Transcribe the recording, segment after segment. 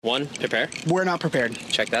1, prepare. We're not prepared.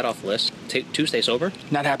 Check that off the list. 2, stay sober.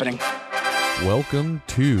 Not happening. Welcome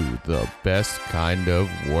to the best kind of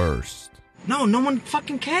worst. No one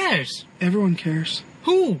fucking cares. Everyone cares.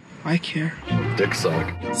 Who? I care. Dick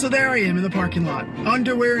suck. So there I am in the parking lot.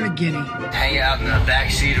 Underwear and a guinea. Hang out in the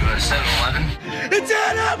backseat of a 7-Eleven. It's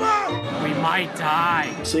animal! We might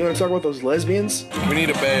die. So you want to talk about those lesbians? We need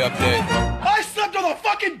a Bay update. I slept on the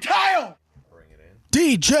fucking tile! Bring it in.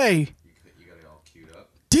 DJ! You got it all queued up.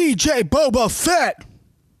 DJ Boba Fett!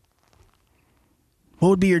 What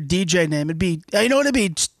would be your DJ name? It'd be, you know what it'd be?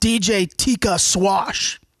 It's DJ Tika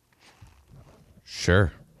Swash.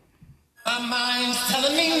 Sure. My mind's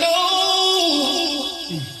telling me no,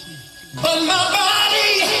 but my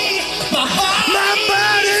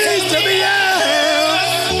body's to be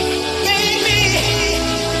yours. Baby,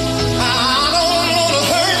 I don't want to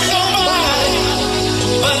hurt nobody,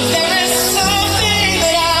 but there is something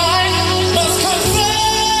that I must confess.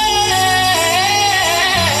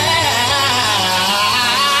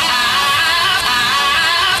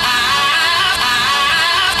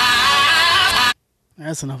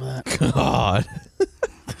 That's enough of that. God.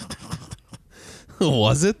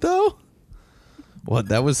 Was it though? What?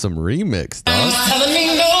 That was some remix, dog. Telling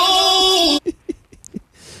me no.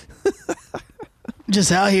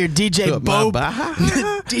 Just out here, DJ Boba.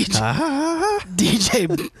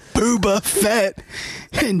 DJ Booba Fett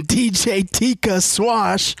and DJ Tika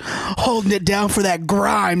Swash holding it down for that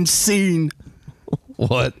grime scene.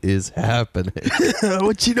 What is happening?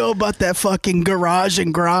 What you know about that fucking garage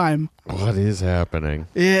and grime? What is happening?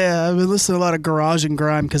 Yeah, I've been listening to a lot of garage and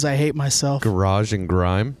grime because I hate myself. Garage and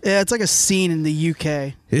grime? Yeah, it's like a scene in the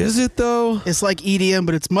UK. Is it though? It's like EDM,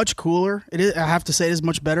 but it's much cooler. It is. I have to say it is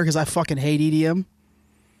much better because I fucking hate EDM.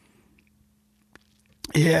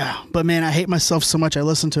 Yeah, but man, I hate myself so much I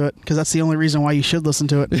listen to it because that's the only reason why you should listen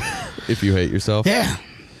to it. If you hate yourself? Yeah.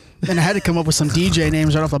 And I had to come up with some DJ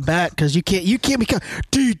names right off the bat because you can't become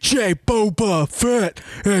DJ Boba Fett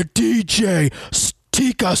and DJ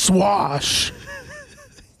Tika Swash.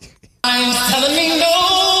 I'm telling me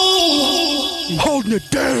no. Holding it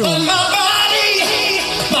down. But my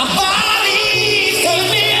body's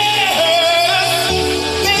telling me yes.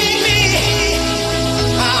 Baby,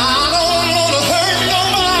 I don't want to hurt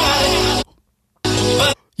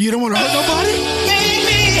nobody. You don't want to hurt nobody?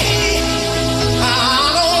 Baby, I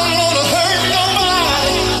don't want to hurt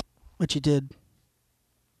nobody. But you did.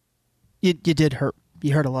 You did hurt.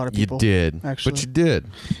 You hurt a lot of people. You did. Actually. But you did.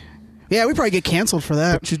 Yeah, we probably get canceled for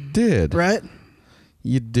that. But you did. Right?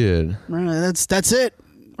 You did. Right, that's it.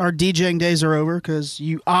 Our DJing days are over because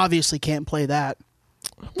you obviously can't play that.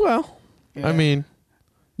 Well, Yeah. I mean,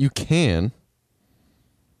 you can.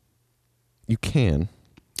 You can.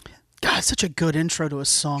 God, it's such a good intro to a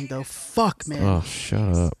song, though. Fuck, man. Oh,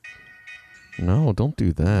 shut up. No, don't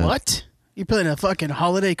do that. What? You playing a fucking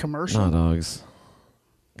holiday commercial? No, dogs.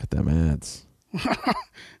 Got them ads.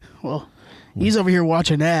 Well, he's over here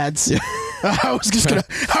watching ads. I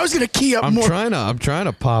was gonna key up more. I'm trying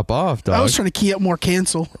to pop off, dog. I was trying to key up more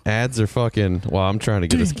cancel. Ads are fucking. Well, I'm trying to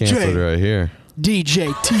get us DJ. canceled right here.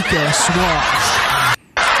 DJ Tika Swash.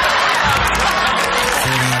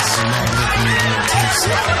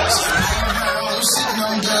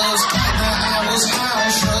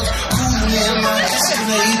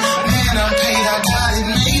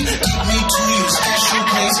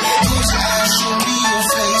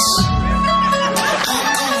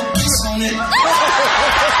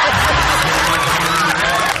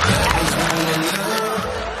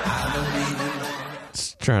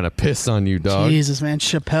 Just trying to piss on you, dog. Jesus, man,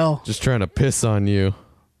 Chappelle. Just trying to piss on you.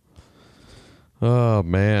 Oh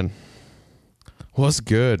man, what's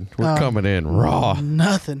good? We're coming in raw.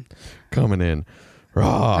 Nothing. Coming in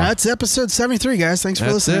raw. That's episode 73, guys. Thanks for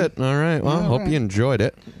That's listening. it. All right. Well, hope you enjoyed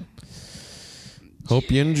it. Hope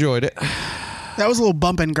you enjoyed it. That was a little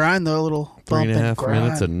bump and grind, though. A little bump 3.5 grind.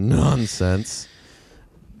 minutes of nonsense.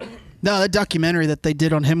 No, that documentary that they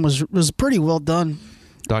did on him was pretty well done.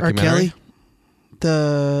 Documentary? R. Kelly.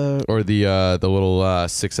 Or the little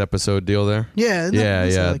 6-episode deal there? Yeah.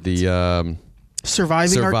 Like the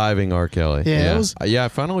Surviving R. Kelly. Yeah, it was- I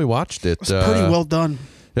finally watched it. It was pretty well done.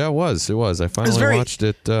 Yeah, it was. I finally watched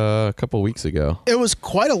it a couple weeks ago. It was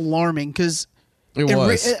quite alarming because It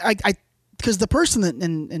was. Because the person that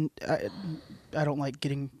and I don't like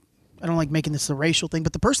making this a racial thing,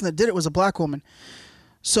 but the person that did it was a black woman.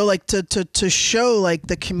 So like to show like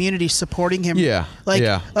the community supporting him, I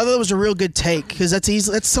thought it was a real good take because that's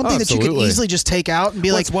something that you could easily just take out and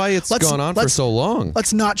be like, that's why it's gone on for so long.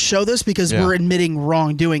 Let's not show this because we're admitting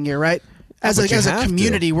wrongdoing here, right? As a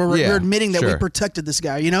community, we're admitting that we protected this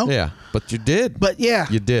guy, you know? Yeah, but you did. But yeah,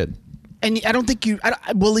 you did. And I don't think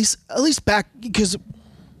well, at least back, because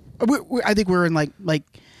I think we're in like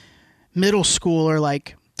middle school or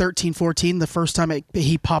like 13, 14, the first time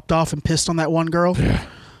he popped off and pissed on that one girl. Yeah.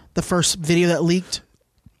 The first video that leaked,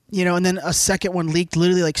 and then a second one leaked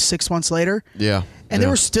literally like 6 months later. Yeah. And they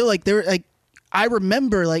were still like, I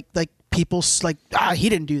remember like people like, he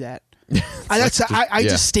didn't do that. I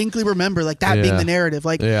distinctly remember like that being the narrative.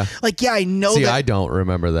 Like, I know. See, I don't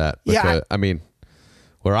remember that. Because, I mean,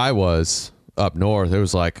 where I was up north, it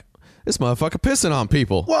was like, this motherfucker pissing on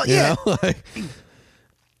people. Well, you know?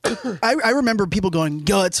 I remember people going,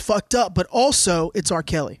 yo, it's fucked up, but also it's R.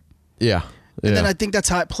 Kelly. Yeah. And then I think that's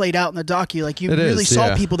how it played out in the docu. Like, you It really is,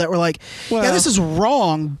 saw people that were like, this is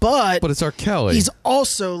wrong, but it's R. Kelly. He's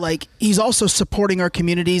also supporting our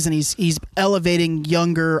communities, and he's elevating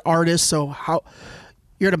younger artists. So how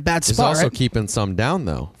you're in a bad spot. He's also right? keeping some down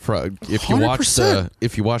though. If you watch the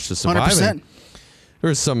Surviving, 100%.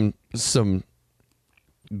 there's some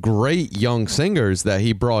great young singers that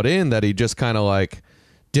he brought in that he just kind of like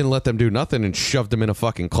didn't let them do nothing and shoved them in a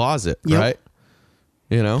fucking closet, right?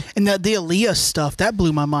 And the Aaliyah stuff, that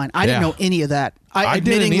blew my mind. I didn't know any of that. I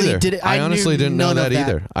didn't either. I honestly didn't know that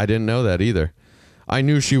either. I didn't know that either. I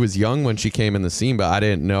knew she was young when she came in the scene, but I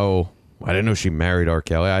didn't know she married R.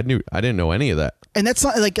 Kelly. I didn't know any of that. And that's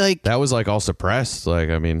not like that was like all suppressed. Like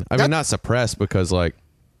I mean not suppressed because like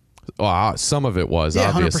some of it was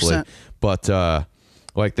obviously, 100%. but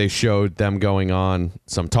like they showed them going on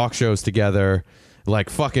some talk shows together, like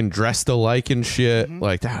fucking dressed alike and shit. Mm-hmm.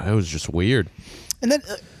 Like that. It was just weird. And then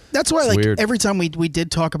that's why, like, every time we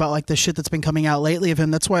did talk about like the shit that's been coming out lately of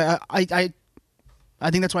him, that's why I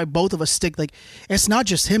think that's why both of us stick. Like, it's not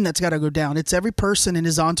just him that's got to go down; it's every person in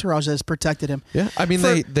his entourage that has protected him. Yeah, I mean,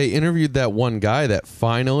 they interviewed that one guy that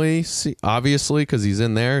finally, obviously, because he's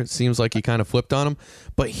in there, it seems like he kind of flipped on him,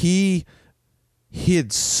 but he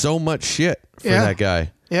hid so much shit for that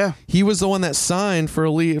guy. Yeah, he was the one that signed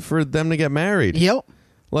for them to get married. Yep,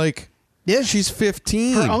 like. Yeah, she's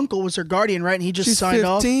 15. Her uncle was her guardian, right? And he just signed 15.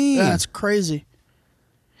 off. Yeah, that's crazy.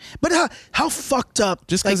 But how fucked up?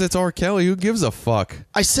 Just because it's R. Kelly, who gives a fuck?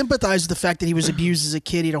 I sympathize with the fact that he was abused as a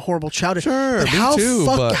kid. He had a horrible childhood. Sure, but how too.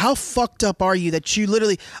 How fucked up are you that you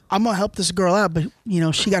literally? I'm gonna help this girl out, but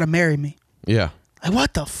she got to marry me. Yeah. Like,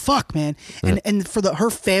 what the fuck, man? And for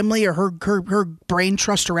her family or her brain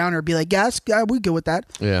trust around her, be like, yeah, we good with that.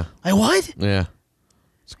 Yeah. Like, what? Yeah.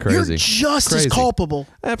 It's crazy. You're just as culpable.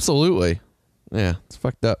 Absolutely. Yeah, it's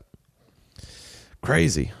fucked up.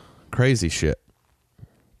 Crazy. Crazy shit.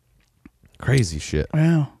 Crazy shit.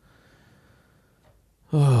 Wow.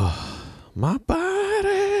 Oh, my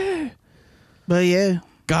body. But yeah.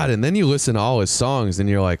 God, and then you listen to all his songs and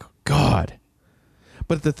you're like, God.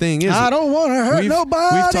 But the thing is, I don't want to hurt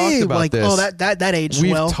nobody. We've talked about like, this. Oh, that aged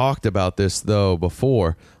well. We've talked about this though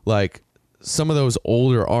before. Like some of those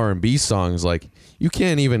older R&B songs, like you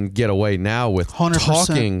can't even get away now with 100%.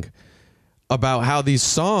 talking about how these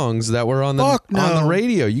songs that were on the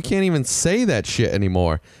radio, you can't even say that shit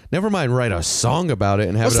anymore. Never mind write a song about it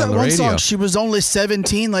and have it on the radio. What's that one song? She was only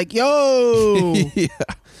 17. Like, yo. Yeah.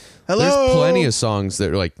 Hello. There's plenty of songs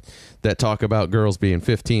that talk about girls being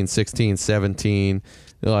 15, 16, 17.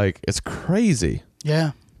 Like, it's crazy.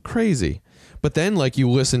 Yeah. Crazy. But then, like, you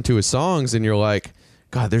listen to his songs and you're like,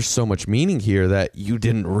 God, there's so much meaning here that you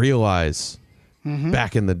didn't realize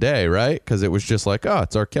back in the day, right? Because it was just like, oh,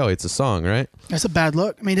 it's R. Kelly. It's a song, right? That's a bad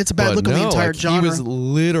look. I mean, it's a bad look on the entire genre. He was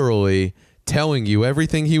literally telling you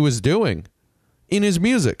everything he was doing in his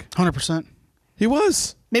music. 100%. He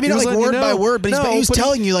was. Maybe not like word by word, but he was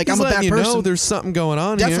telling you, like, I'm a bad person. There's something going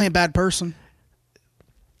on here. Definitely a bad person.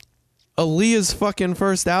 Aaliyah's fucking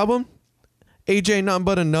first album, AJ Nothing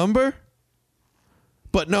But a Number.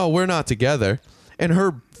 But no, we're not together. And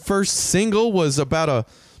her first single was about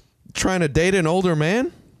trying to date an older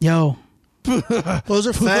man. Yo, those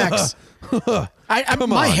are facts.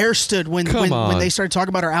 My hair stood when they started talking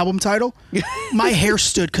about our album title. My hair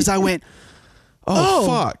stood because I went, oh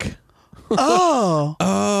fuck. Oh.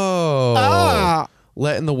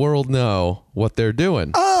 Letting the world know what they're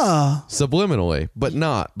doing. Subliminally, but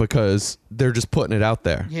not because they're just putting it out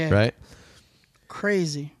there. Yeah. Right?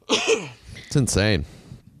 Crazy. It's insane.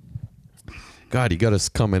 God, you got us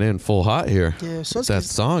coming in full hot here. Yeah, so that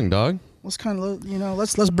song, dog. Let's kind of,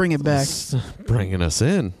 let's bring it back. Bringing us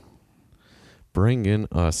in. Bringing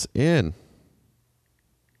us in.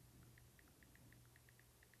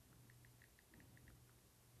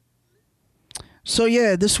 So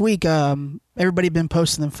yeah, this week, everybody been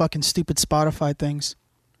posting them fucking stupid Spotify things.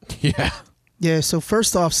 Yeah. Yeah. So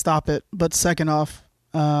first off, stop it. But second off,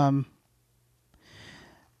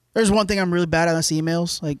 there's one thing I'm really bad at. That's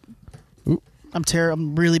emails. Like,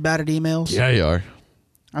 I'm really bad at emails. Yeah, you are.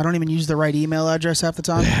 I don't even use the right email address half the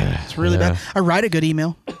time. It's really bad. I write a good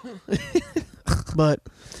email, but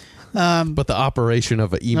the operation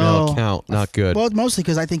of an email account, not good. Well, mostly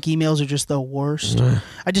because I think emails are just the worst.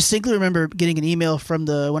 I distinctly remember getting an email from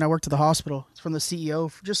when I worked at the hospital from the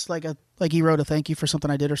CEO, just like he wrote a thank you for something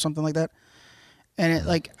I did or something like that.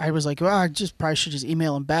 And I was like, well, I just probably should just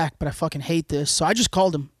email him back, but I fucking hate this. So I just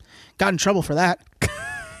called him. Got in trouble for that.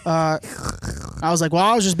 I was like, well,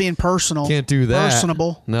 I was just being personal. Can't do that.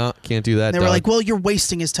 Personable. No, can't do that. And they were like, well, you're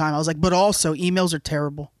wasting his time. I was like, but also emails are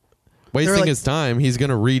terrible. Wasting his time. He's going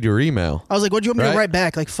to read your email. I was like, what do you want me to write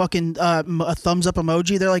back? Like fucking a thumbs up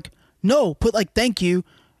emoji? They're like, no, put like thank you.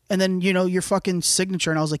 And then, your fucking signature.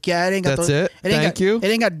 And I was like, yeah, it ain't got it? Thank you? It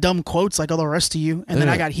ain't got dumb quotes like all the rest of you. And then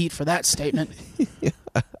I got heat for that statement.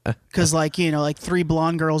 Because, like 3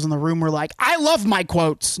 blonde girls in the room were like, I love my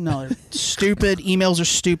quotes. No, they're stupid. Emails are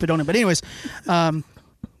stupid on it. But anyways, I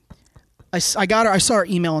saw our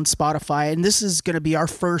email on Spotify, and this is going to be our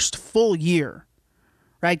first full year,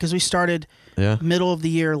 right? Because we started middle of the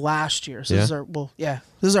year last year. So this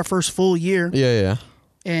is our first full year. Yeah.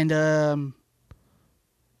 And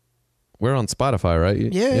we're on Spotify, right?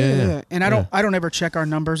 Yeah. And I don't ever check our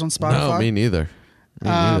numbers on Spotify. No, me neither.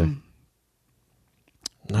 No,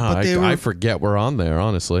 I forget we're on there,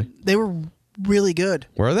 honestly. They were really good.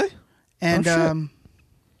 Were they? And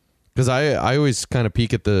because I always kind of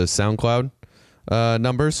peek at the SoundCloud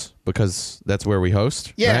numbers because that's where we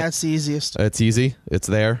host. Yeah, right? that's the easiest. It's easy. It's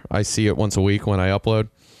there. I see it once a week when I upload.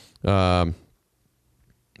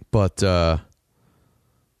 But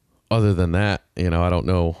other than that, I don't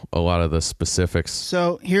know a lot of the specifics.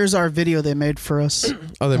 So here's our video they made for us.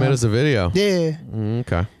 Oh, they made us a video? Yeah.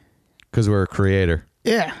 Okay. Because we're a creator.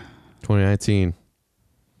 Yeah. 2019.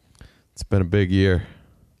 It's been a big year.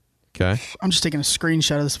 Okay. I'm just taking a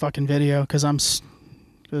screenshot of this fucking video because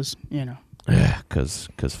Yeah, because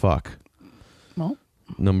fuck. Well.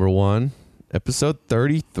 Number 1, episode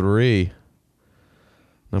 33.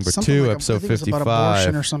 Number 2, episode 55. About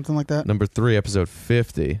abortion or something like that. Number 3, episode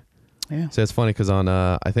 50. Yeah. So it's funny because on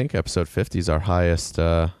I think episode 50 is our highest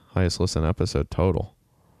listen episode total.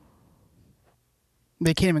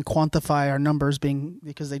 They can't even quantify our numbers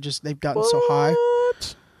because they've gotten so high.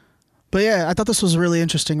 But yeah, I thought this was really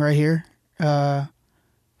interesting right here.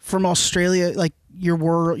 From Australia, like your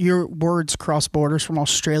words cross borders from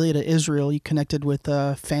Australia to Israel. You connected with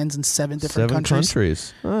fans in 7 different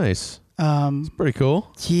countries. Nice. It's pretty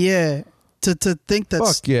cool. Yeah. To think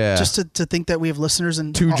that's fuck yeah. Just to think that we have listeners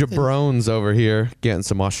in 2 jabrones over here getting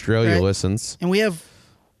some Australia right? listens. And we have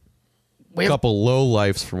a couple low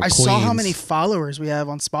lifes from Queens. I saw how many followers we have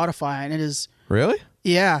on Spotify, and it is really.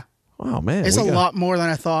 Yeah. Wow, man. It's a lot more than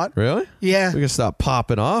I thought. Really? Yeah. We can stop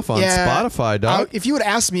popping off on Spotify, dog. If you would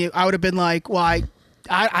ask me, I would have been like, well,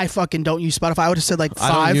 I fucking don't use Spotify. I would have said like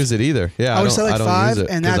 5. I don't use it either. Yeah, I would have said like 5,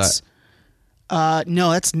 and that's no,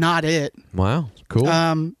 that's not it. Wow, cool.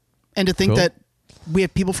 And to think that we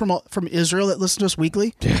have people from Israel that listen to us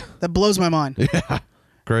weekly, that blows my mind. Yeah,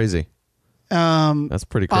 crazy. That's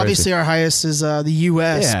pretty crazy. Obviously, our highest is the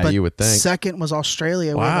U.S. Yeah, but you would think. Second was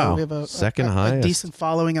Australia. Wow, we have a second a highest. decent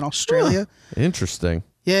following in Australia. Interesting.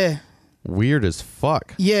 Yeah. Weird as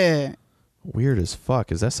fuck. Yeah. Weird as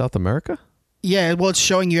fuck. Is that South America? Yeah. Well, it's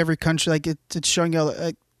showing you every country. Like it's showing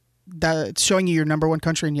you that it's showing you your number 1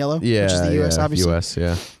 country in yellow, yeah, which is the U.S. Obviously. U.S.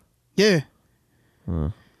 Yeah. Yeah.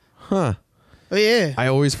 Huh. Oh yeah. I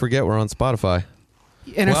always forget we're on Spotify.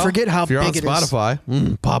 And I forget how if you're big on it is.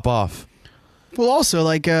 Spotify, pop off. Well, also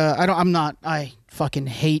I fucking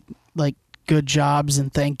hate like good jobs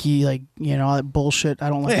and thank you, like all that bullshit. I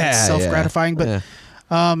don't like that self-gratifying, but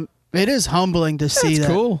it is humbling to see that.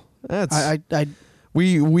 That's cool. That's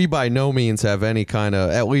we by no means have any kind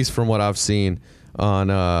of, at least from what I've seen on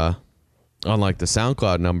like the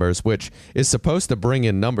SoundCloud numbers, which is supposed to bring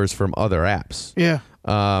in numbers from other apps. Yeah.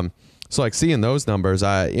 So like seeing those numbers,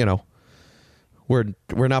 we're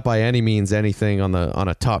not by any means anything on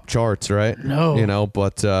a top charts, right? No.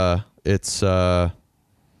 But it's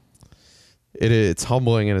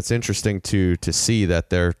humbling and it's interesting to see that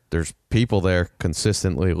there's people there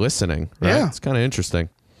consistently listening. Right? Yeah. It's kind of interesting.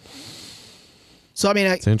 So I mean,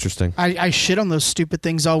 it's interesting. I shit on those stupid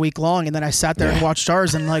things all week long, and then I sat there and watched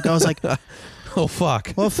ours, and like I was like, oh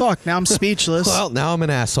fuck. Well, fuck. Now I'm speechless. Well, now I'm an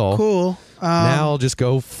asshole. Cool. Now I'll just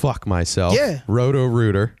go fuck myself. Yeah.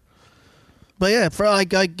 Roto-Rooter. But yeah, for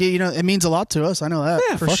it means a lot to us. I know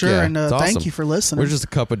that for sure. Yeah. And awesome. thank you for listening. We're just a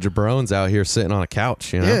couple of jabrones out here sitting on a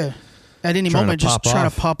couch, Yeah. At any moment, just trying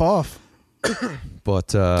to pop off.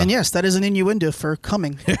 But and yes, that is an innuendo for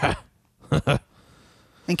coming. Yeah.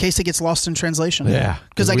 in case it gets lost in translation. Yeah,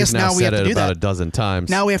 because I guess now we have to do about that a dozen times.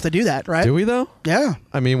 Now we have to do that, right? Do we though? Yeah.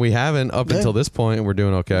 I mean, we haven't up until this point, and we're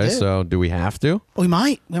doing okay. Yeah. So, do we have to? We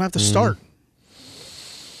might have to start.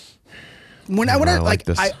 When I like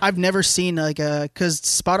this. I've never seen like because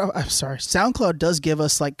SoundCloud does give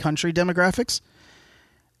us like country demographics,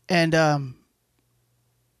 and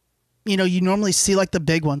you know, you normally see like the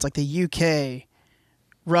big ones like the UK,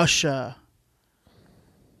 Russia,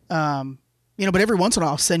 you know, but every once in a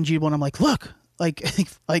while I'll send you one. I'm like, look, like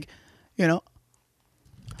you know,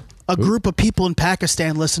 a group of people in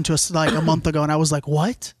Pakistan listened to us like a month ago, and I was like,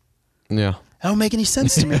 what? Yeah, that don't make any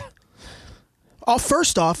sense to me.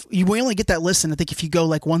 First off, we only get that listen, I think, if you go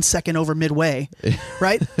like 1 second over midway,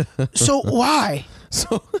 right? So why?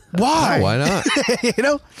 Why? Why not? You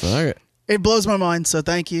know? Okay. It blows my mind, so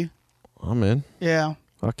thank you. I'm in. Yeah.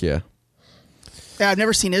 Fuck yeah. Yeah, I've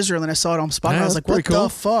never seen Israel, and I saw it on Spotify. I was like, what the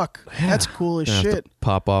fuck? Yeah. That's cool as Gonna have shit. to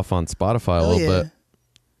pop off on Spotify a little bit.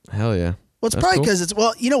 Hell yeah. Well, it's probably because it's,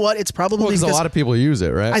 well, you know what? It's probably because a lot of people use it,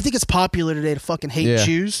 right? I think it's popular today to fucking hate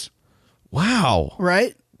Jews. Wow.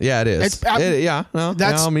 Right? Yeah, it is. That's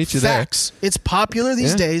I'll meet you facts. It's popular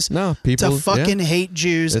these days people, to fucking hate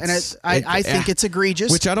Jews, and I think it's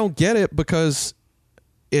egregious. Which I don't get it, because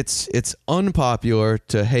it's unpopular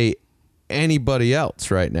to hate anybody else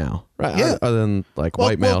right now, right? Yeah. Other than like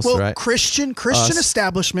white males, right? Christian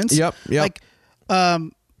establishments. Yep. Like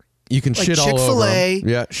you can like shit all over Chick-fil-A. them.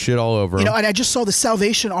 Yeah, shit all over You know, them. and I just saw the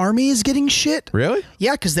Salvation Army is getting shit. Really?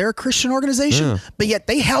 Yeah, because they're a Christian organization, but yet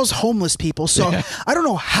they house homeless people. So I don't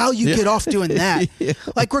know how you get off doing that.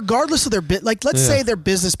 Like, regardless of their let's say their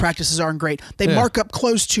business practices aren't great. They mark up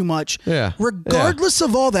clothes too much. Yeah. Regardless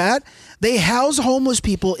of all that, they house homeless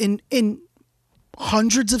people in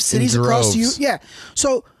hundreds of cities across you. Yeah.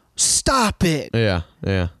 So stop it. Yeah.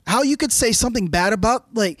 How you could say something bad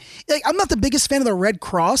about like I'm not the biggest fan of the Red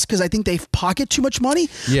Cross because I think they pocket too much money.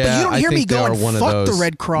 Yeah, but you don't hear me going fuck the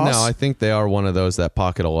Red Cross. No, I think they are one of those that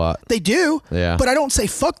pocket a lot. They do. Yeah. But I don't say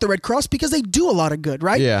fuck the Red Cross because they do a lot of good,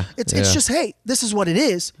 right? Yeah. It's just, hey, this is what it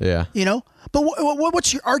is. Yeah. You know. But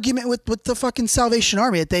what's your argument with the fucking Salvation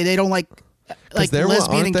Army? They don't like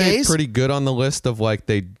lesbian and gays. Pretty good on the list of like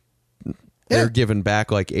they're giving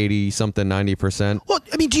back like 80-something, 90%. Well,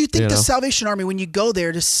 I mean, do you think the Salvation Army, when you go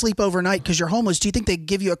there to sleep overnight because you're homeless, do you think they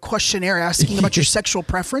give you a questionnaire asking about your sexual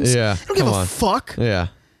preference? Yeah. They don't give a fuck. Yeah.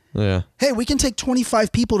 Hey, we can take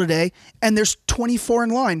 25 people today, and there's 24 in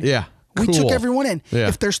line. Yeah. We Cool. took everyone in. Yeah.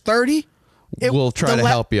 If there's 30, we'll try to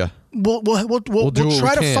help you. We'll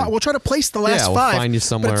try to place the last we'll five. find you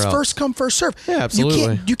somewhere but it's else. first come, first serve. Yeah,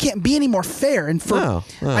 absolutely. You can't be any more fair. And for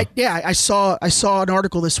I saw an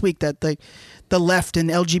article this week that the left and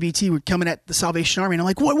LGBT were coming at the Salvation Army, and I'm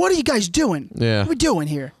like, what are you guys doing? Yeah. What are we doing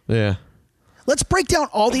here? Yeah. Let's break down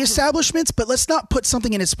all the establishments, but let's not put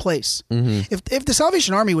something in its place. Mm-hmm. If the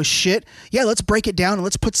Salvation Army was shit, let's break it down and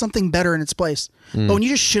let's put something better in its place. But when you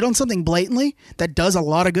just shit on something blatantly that does a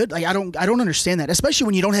lot of good, like I don't understand that. Especially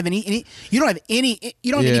when you don't have any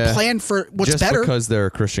plan for what's just better. Just because they're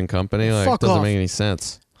a Christian company, like Fuck doesn't off. make any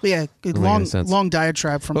sense. But yeah, long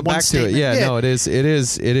diatribe from But one back statement. to it. Yeah, no, it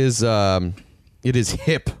is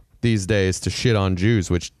hip these days to shit on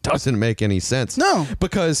Jews, which doesn't make any sense. No.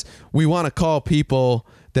 Because we want to call people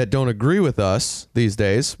that don't agree with us these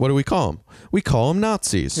days, what do we call them? We call them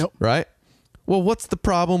Nazis, right? Well, what's the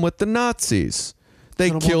problem with the Nazis?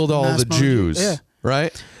 They killed all the Jews,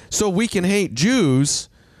 right? So we can hate Jews,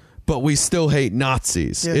 but we still hate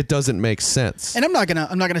Nazis. It doesn't make sense. And I'm not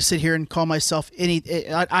gonna sit here and call myself any.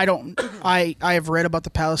 I have read about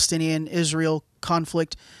the Palestinian-Israel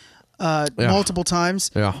conflict multiple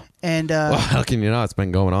times. Yeah. And well, how can you not? It's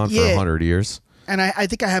been going on for 100 years. And I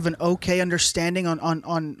think I have an okay understanding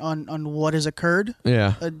on what has occurred.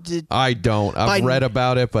 Yeah. I don't. I've read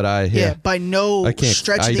about it, but by no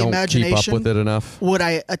stretch of the imagination keep up with it enough. Would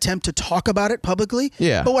I attempt to talk about it publicly.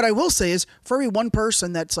 Yeah. But what I will say is, for every one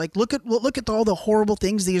person that's like, look at all the horrible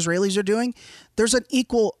things the Israelis are doing, there's an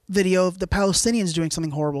equal video of the Palestinians doing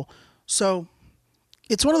something horrible. So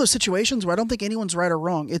it's one of those situations where I don't think anyone's right or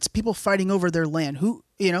wrong. It's people fighting over their land.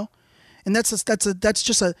 And that's a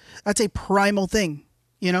primal thing,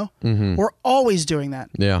 Mm-hmm. We're always doing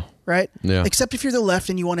that. Yeah. Right? Yeah. Except if you're the left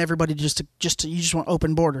and you want everybody to you just want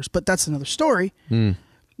open borders, but that's another story.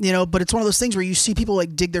 But it's one of those things where you see people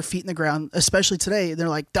like dig their feet in the ground, especially today. They're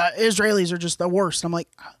like, the Israelis are just the worst. And I'm like,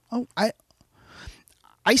 oh,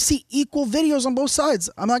 I see equal videos on both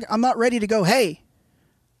sides. I'm not ready to go, hey,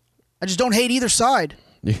 I just don't hate either side.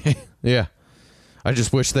 Yeah. I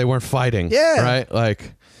just wish they weren't fighting. Yeah. Right?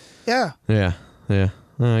 Like. Yeah. Yeah. Yeah.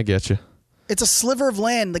 I get you. It's a sliver of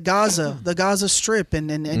land, the Gaza Strip,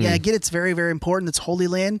 and yeah, I get it's very, very important. It's holy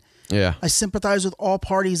land. Yeah. I sympathize with all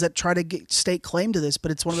parties that try to stake claim to this,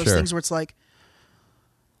 but it's one of those things where it's like,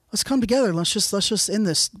 let's come together. Let's just end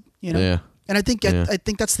this. You know. Yeah. And I think I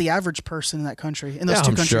think that's the average person in that country, in those two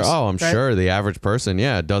countries. Sure. Oh, I'm sure the average person,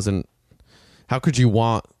 doesn't. How could you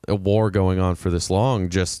want a war going on for this long?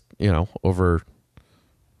 Just over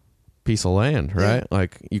piece of land, right? Yeah.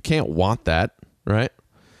 Like you can't want that, right?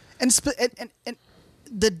 And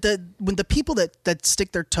when the people that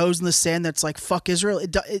stick their toes in the sand, that's like fuck Israel.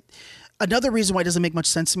 Another reason why it doesn't make much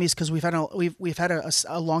sense to me is because we've had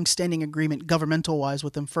a long-standing agreement governmental wise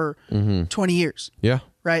with them for 20 years. Yeah.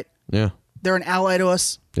 Right. Yeah. They're an ally to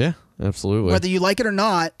us. Yeah. Absolutely. Whether you like it or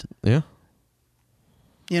not. Yeah.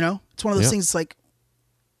 It's one of those things. It's like,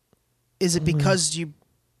 is it because you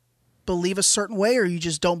believe a certain way, or you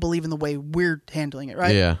just don't believe in the way we're handling it?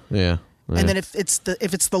 Right. Yeah. Yeah. And then if it's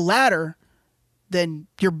the latter, then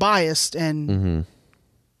you're biased and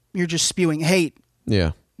you're just spewing hate.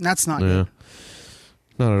 Yeah. And that's not good.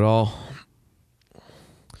 Not at all.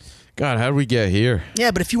 God, how did we get here?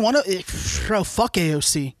 Yeah, but if you want to, fuck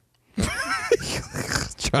AOC.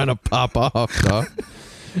 Trying to pop off, dog.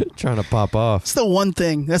 Trying to pop off. It's the one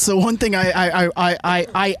thing. That's the one thing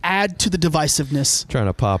I add to the divisiveness. Trying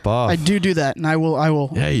to pop off. I do that, and I will.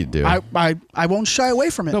 Yeah, you do. I won't shy away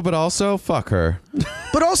from it. No, but also fuck her.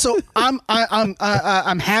 But also, I'm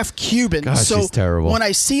half Cuban, God, so she's terrible. when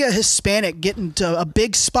I see a Hispanic get into a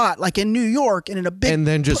big spot like in New York and in a big and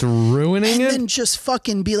then just ruining and it, then just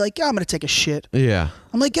fucking be like, I'm gonna take a shit. Yeah.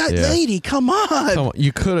 I'm like, God, lady, come on. Come on.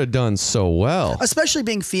 You could have done so well, especially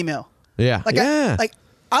being female. Yeah. Like,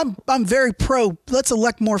 I'm very pro. Let's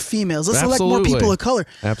elect more females. Let's elect more people of color.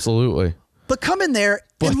 Absolutely. But come in there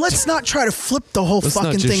and let's not try to flip the whole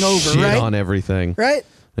fucking thing over, shit right? on everything, right?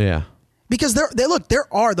 Yeah. Because there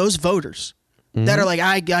are those voters that are like,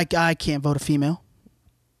 I can't vote a female.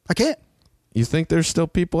 I can't. You think there's still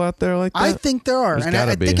people out there like that? I think there are, and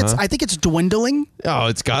I think it's dwindling. Oh,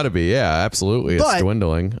 it's got to be. Yeah, absolutely. It's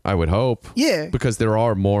dwindling. I would hope. Yeah, because there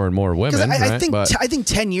are more and more women. I think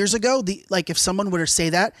 10 years ago, if someone were to say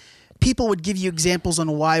that, people would give you examples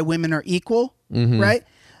on why women are equal. Right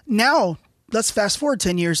now, let's fast forward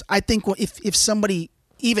 10 years. I think if somebody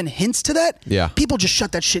even hints to that, people just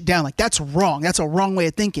shut that shit down. Like, that's wrong. That's a wrong way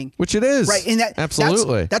of thinking. Which it is. Right. And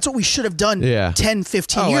absolutely. That's what we should have done 10,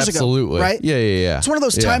 15 years ago. Absolutely. Right? Yeah. It's one of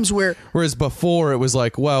those times where... Whereas before, it was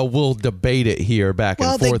like, well, we'll debate it here back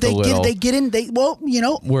and forth a little. They get in...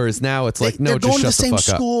 Whereas now it's like, no, they're just going to the shut same the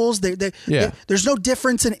fuck schools. There's no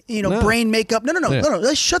difference in, brain makeup. No.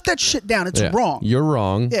 Let's shut that shit down. It's wrong. You're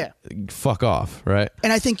wrong. Yeah. Fuck off, right?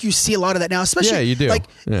 And I think you see a lot of that now, especially... Yeah, you do. Like,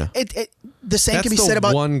 yeah. The same That's can be said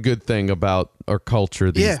about one good thing about our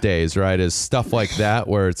culture these days, right? Is stuff like that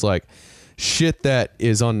where it's like shit that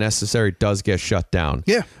is unnecessary does get shut down.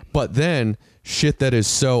 Yeah. But then shit that is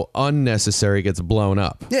so unnecessary gets blown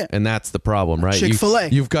up. Yeah. And that's the problem, right? Chick-fil-A.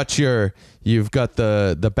 You've got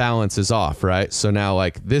the balance is off, right? So now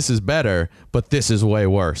like this is better, but this is way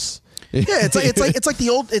worse. Yeah, it's like the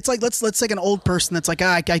old. It's like let's take an old person that's like,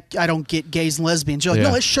 I don't get gays and lesbians. You're like,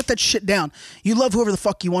 no, let's shut that shit down. You love whoever the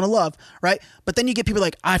fuck you want to love, right? But then you get people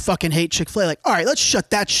like, I fucking hate Chick-fil-A. Like, all right, let's shut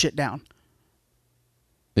that shit down.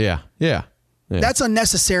 Yeah. That's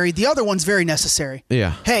unnecessary. The other one's very necessary.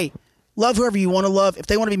 Yeah. Hey, love whoever you want to love. If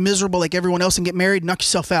they want to be miserable like everyone else and get married, knock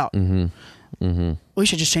yourself out. We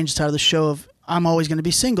should just change the title of the show of I'm always going to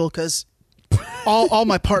be single because all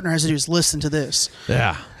my partner has to do is listen to this.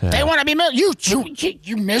 Yeah. They want to be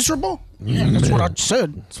you miserable? Yeah, that's what I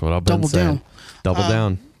said. That's what I've been saying. Double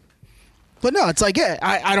down. But no, it's like,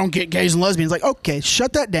 I don't get gays and lesbians. Like, okay,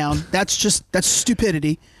 shut that down. That's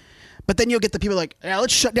stupidity. But then you'll get the people like, yeah,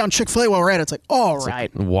 let's shut down Chick-fil-A while we're at it. It's like, all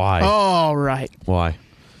right. Like, why? All right. Why?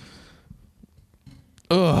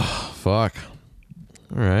 Ugh, fuck.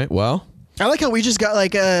 All right, well. I like how we just got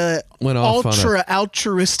like went off ultra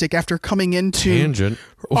altruistic after coming into tangent.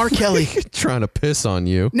 R. Kelly. Trying to piss on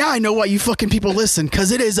you. Now I know why you fucking people listen, because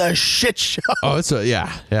it is a shit show. Oh, it's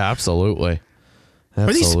yeah, absolutely.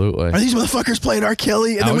 Absolutely. Are these motherfuckers playing R.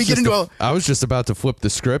 Kelly? And then we get into I was just about to flip the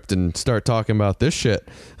script and start talking about this shit.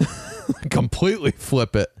 Completely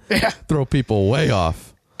flip it. Yeah. Throw people way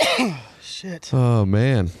off. Shit. Oh,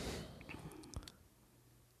 man.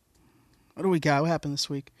 What do we got? What happened this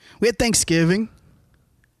week? We had Thanksgiving.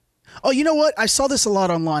 Oh, you know what? I saw this a lot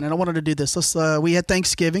online, and I wanted to do this. We had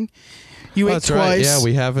Thanksgiving. You ate that's twice. Right. Yeah,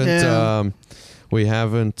 we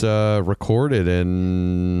haven't recorded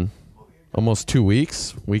in almost 2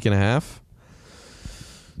 weeks, week and a half.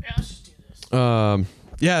 Yeah, let's just do this.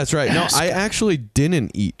 Yeah, that's right. No, I actually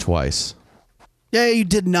didn't eat twice. Yeah, you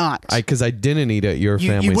did not. Because I didn't eat at your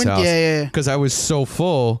family's went- house. yeah. Because I was so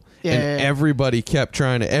full, and everybody kept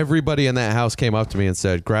trying to. Everybody in that house came up to me and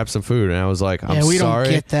said, "Grab some food," and I was like, "I'm we sorry,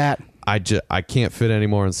 don't get that. I can't fit any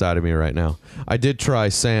more inside of me right now." I did try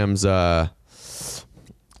Sam's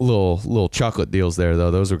little chocolate deals there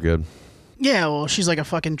though; those were good. Yeah, well, she's like a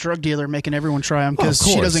fucking drug dealer making everyone try them because Of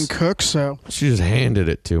she course. doesn't cook. So She just handed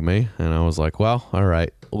it to me, and I was like, "Well, all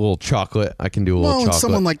right, a little chocolate. I can do a little when chocolate."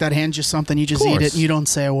 someone like that hands you something, you just Of eat course. it and you don't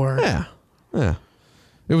say a word. Yeah.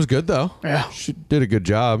 It was good though. Yeah. She did a good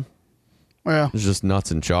job. Yeah. It was just nuts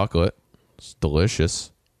and chocolate. It's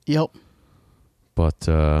delicious. Yep. But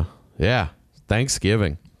yeah,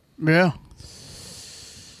 Thanksgiving. Yeah.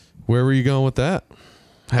 Where were you going with that?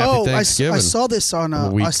 Happy Thanksgiving. I saw this on. A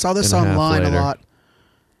week I saw this and a half online a later. lot.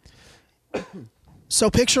 So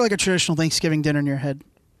picture like a traditional Thanksgiving dinner in your head.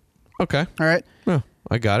 Okay. All right. Yeah,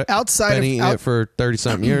 I got it. Outside Been of- eating it for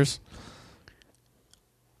 30-something years.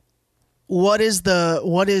 What is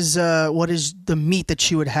the meat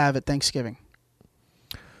that you would have at Thanksgiving?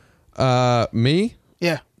 Me,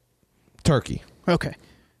 Yeah. turkey. Okay.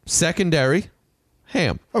 Secondary,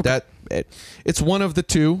 ham. Okay. It's one of the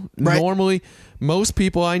two. Right. Normally, most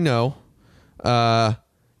people I know,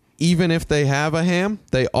 even if they have a ham,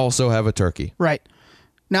 they also have a turkey. Right.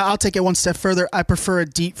 Now I'll take it one step further. I prefer a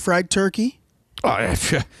deep fried turkey. Oh,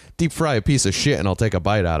 deep fry a piece of shit and I'll take a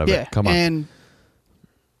bite out of Yeah. it. Come on. And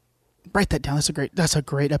write that down. That's a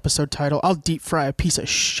great episode title. I'll deep fry a piece of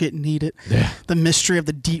shit and eat it. Yeah. The mystery of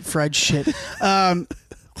the deep fried shit.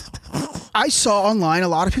 I saw online a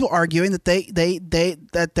lot of people arguing that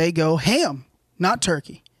they go ham, not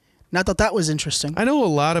turkey. And I thought that was interesting. I know a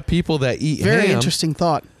lot of people that eat Very ham, interesting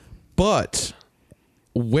thought. but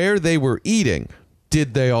where they were eating,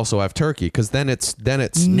 did they also have turkey? Because then it's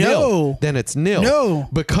No. nil. Then it's nil. No.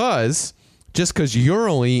 Because just because you're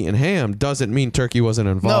only eating ham doesn't mean turkey wasn't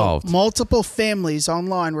involved. No, multiple families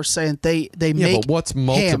online were saying they yeah, make but what's ham.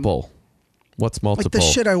 multiple? What's multiple?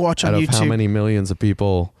 shit I watch on out of how YouTube. many millions of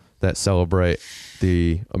people that celebrate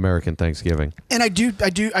the American Thanksgiving? And I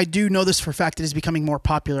do know this for a fact. It is becoming more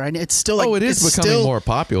popular. And it's still like It is it's becoming still, more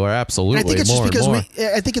popular. Absolutely, And I think it's more just because and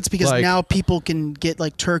more. I think it's because Like- now people can get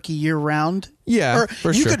like turkey year round. Yeah, Or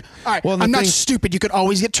for you sure. could. All right, Well, the I'm not thing- stupid. You could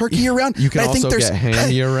always get turkey year round. You can but I think also there's, get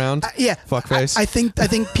ham year round. Yeah, Fuckface. I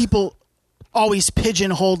think people always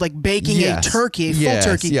pigeonhole like baking Yes. a turkey, a full Yes,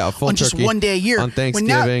 turkey, yeah, a full on just turkey one day a year. on When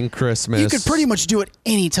now Thanksgiving, Christmas. You could pretty much do it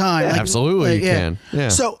any time. Yeah, absolutely you yeah. can. Yeah.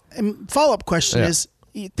 So, follow up question Yeah. is: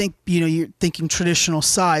 you're thinking traditional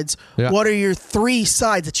sides. Yeah. What are your 3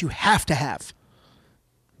 sides that you have to have?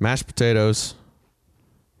 Mashed potatoes,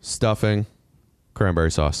 stuffing,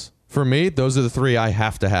 cranberry sauce. For me, those are the 3 I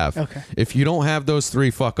have to have. Okay. If you don't have those 3,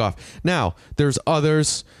 fuck off. Now, there's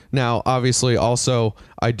others. Now, obviously, also,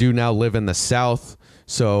 I do now live in the South,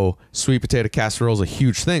 so sweet potato casserole is a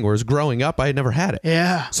huge thing, whereas growing up, I had never had it.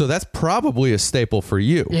 Yeah. So that's probably a staple for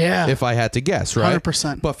you. Yeah. If I had to guess, right?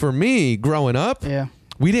 100%. But for me, growing up, Yeah.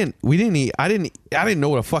 we didn't eat. I didn't know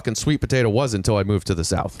what a fucking sweet potato was until I moved to the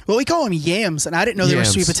South. Well, we call them yams, and I didn't know they were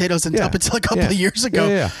Yams. sweet potatoes Yeah. up until a couple Yeah. of years ago.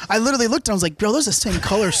 Yeah. I literally looked and I was like, bro, those are the same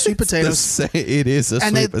color sweet potatoes. It is a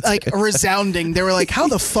And they sweet potato. like resounding. They were like, how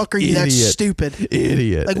the fuck are you that Idiot. stupid?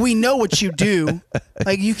 Idiot. Like, we know what you do.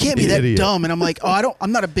 Like, you can't be that Idiot. dumb. And I'm like,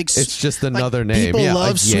 I'm not a big. It's just like, another name. People Yeah,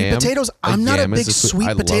 love a sweet yam. potatoes. I'm not a yam is big I sweet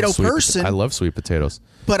love potato sweet person. I love sweet potatoes.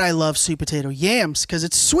 But I love sweet potato yams because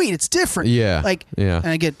it's sweet. It's different. Yeah. Like, Yeah. And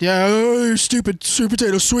I get, oh, you're stupid. Sweet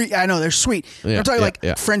potato sweet. I know they're sweet. Yeah, I'm talking yeah, like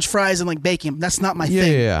yeah. French fries and like baking them. That's not my Yeah,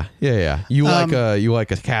 thing. yeah. You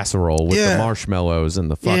like a casserole with yeah. the marshmallows and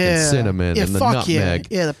the fucking cinnamon Yeah, and the fuck nutmeg.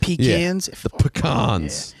 Yeah, the pecans. Yeah, the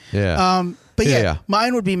pecans. Yeah. But Yeah, yeah, yeah.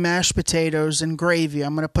 mine would be mashed potatoes and gravy.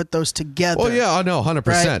 I'm going to put those together. Oh yeah, I know, 100%.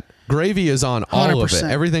 Right. Gravy is on all of it. 100%.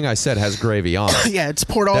 Everything I said has gravy on it. Yeah, it's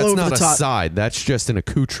poured all That's over not the a top. side. That's just an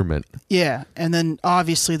accoutrement. Yeah, and then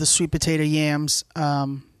obviously the sweet potato yams.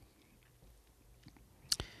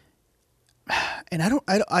 And I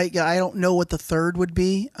don't know what the third would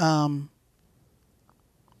be. I've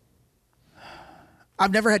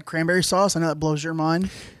never had cranberry sauce. I know that blows your mind.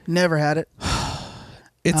 Never had it.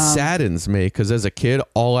 It saddens me because as a kid,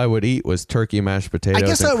 all I would eat was turkey, mashed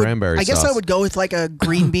potatoes, and cranberry sauce. I guess I would go with like a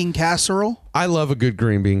green bean casserole. I love a good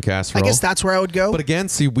green bean casserole. I guess that's where I would go. But again,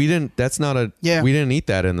 see, we didn't. That's not a. Yeah. We didn't eat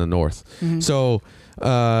that in the North. So,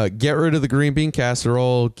 get rid of the green bean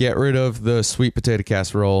casserole. Get rid of the sweet potato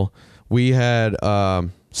casserole. We had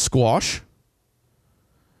squash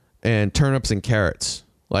and turnips and carrots,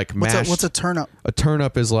 like mashed. What's a turnip? A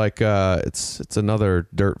turnip is like it's another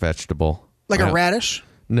dirt vegetable. Like a radish?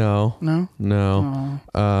 No. No.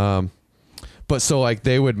 But But so like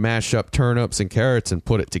they would mash up turnips and carrots and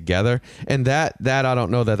put it together. And that I don't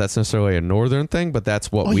know that that's necessarily a northern thing, but that's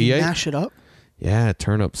what we you ate. mash it up? Yeah,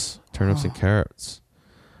 turnips and carrots.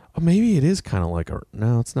 Oh, maybe it is kind of like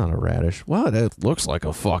no, it's not a radish. Well, it looks like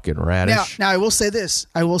a fucking radish. Now I will say this.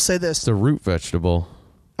 It's a root vegetable.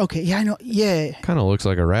 Okay, yeah, I know. Yeah. Kind of looks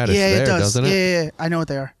like a radish Yeah, it does. doesn't it? Yeah, I know what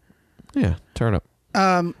they are. Yeah, turnip.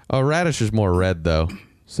 A radish is more red though.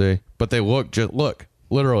 See? But they look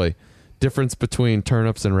literally difference between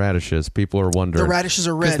turnips and radishes. People are wondering. The radishes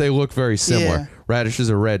are red. Because they look very similar. Yeah.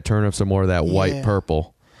 Radishes are red, turnips are more of that white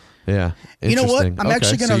purple. Yeah. You know what? Interesting. I'm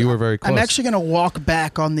actually gonna. So you were very close. I'm actually gonna walk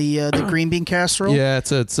back on the green bean casserole. Yeah,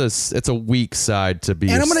 it's a weak side to be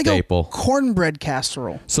and a I'm gonna staple. go cornbread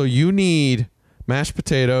casserole. So you need mashed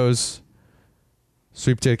potatoes,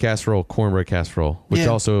 sweet potato casserole, cornbread casserole, which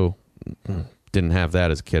also didn't have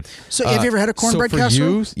that as a kid. So have you ever had a cornbread so for casserole?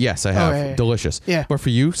 You, yes, I have. yeah. Delicious. Yeah. But for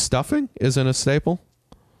you, stuffing isn't a staple?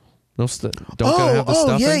 No, gotta have the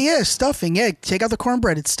stuffing? Yeah, stuffing. Yeah, take out the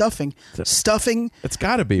cornbread. It's stuffing. Stuffing. It's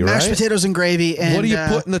got to be, mashed right? potatoes and gravy. And what do you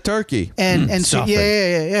put in the turkey? And so, stuffing.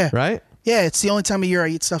 yeah. Right? Yeah, it's the only time of year I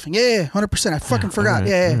eat stuffing. Yeah, 100%. I fucking forgot. All right,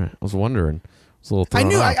 Yeah. all right. I was wondering. I was a little I thrown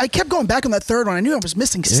knew. off. I kept going back on that third one. I knew I was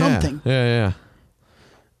missing something. Yeah.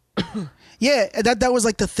 Yeah, that was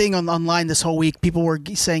like the thing online this whole week. People were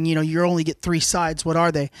saying, you only get 3 sides. What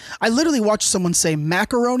are they? I literally watched someone say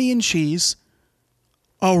macaroni and cheese,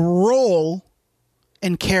 a roll,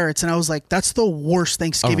 and carrots, and I was like, that's the worst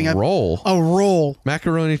Thanksgiving. A roll? A roll.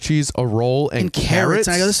 Macaroni, cheese, a roll, and carrots?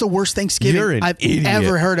 And I go, this is the worst Thanksgiving You're an I've idiot.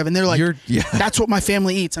 ever heard of. And they're like, that's what my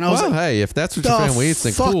family eats. And I was well, like, hey, if that's what your family eats,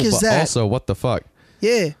 then cool. is But that? also, what the fuck?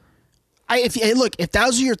 Yeah. If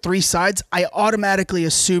those are your 3 sides, I automatically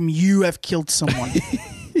assume you have killed someone.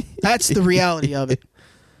 That's the reality of it.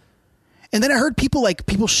 And then I heard people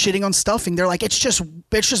shitting on stuffing. They're like, it's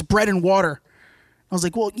just bread and water. I was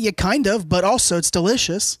like, well, yeah, kind of, but also it's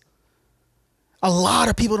delicious. A lot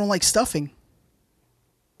of people don't like stuffing.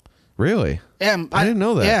 Really? Yeah, I didn't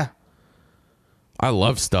know that. Yeah. I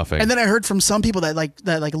love stuffing. And then I heard from some people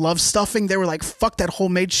that love stuffing. They were like, fuck that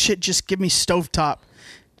homemade shit. Just give me stovetop.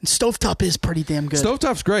 And stovetop is pretty damn good.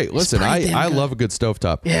 Stovetop's great. Listen, I love a good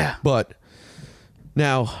stovetop. Yeah. But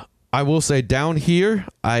now, I will say down here,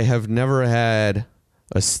 I have never had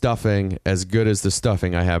a stuffing as good as the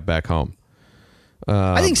stuffing I have back home.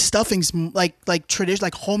 I think stuffing's like tradition,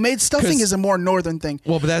 like homemade stuffing is a more northern thing.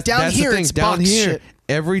 Well, but that's down here. the thing. It's down box here, shit.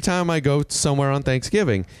 every time I go somewhere on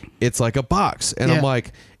Thanksgiving, it's like a box, and Yeah. I'm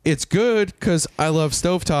like, it's good because I love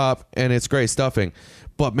stovetop and it's great stuffing.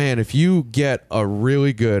 But man, if you get a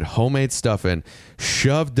really good homemade stuffing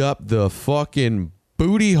shoved up the fucking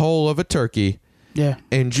booty hole of a turkey,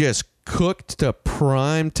 and just cooked to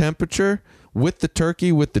prime temperature with the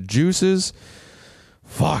turkey, with the juices.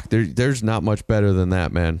 Fuck, there's not much better than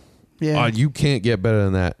that, man. Yeah. You can't get better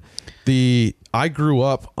than that. I grew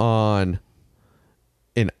up on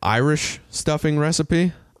an Irish stuffing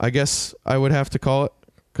recipe, I guess I would have to call it,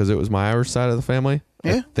 because it was my Irish side of the family.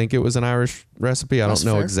 Yeah. I think it was an Irish recipe. I That's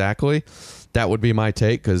don't know fair. exactly. That would be my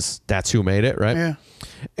take, because that's who made it, right? Yeah.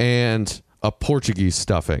 And a Portuguese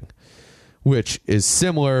stuffing, which is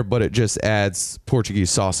similar, but it just adds Portuguese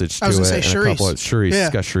sausage to I was it. gonna say and a couple of chorizo. chorizo. Yeah.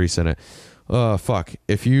 It's got chorizo in it. Fuck.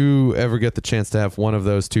 If you ever get the chance to have one of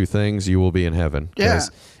those 2 things, you will be in heaven. Yeah.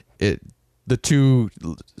 'Cause the 2,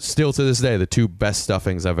 still to this day, the 2 best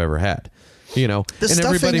stuffings I've ever had. And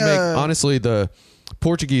everybody honestly, the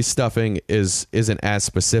Portuguese stuffing isn't as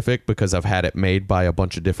specific because I've had it made by a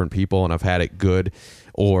bunch of different people, and I've had it good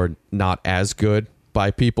or not as good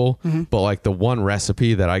by people. Mm-hmm. But like the one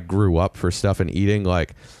recipe that I grew up for stuffing eating,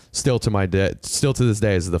 like still to this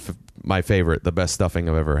day is my favorite, the best stuffing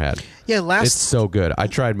I've ever had. Yeah, it's so good. I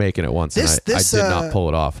tried making it once, and I did not pull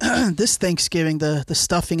it off. This Thanksgiving, the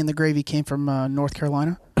stuffing and the gravy came from North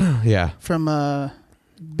Carolina. Yeah. From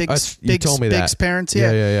Big's told me that. Big's parents.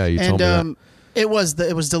 Yeah. You told me that. It was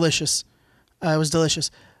delicious. It was delicious.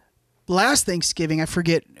 Last Thanksgiving, I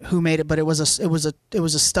forget who made it, but it was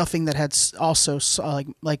a stuffing that had also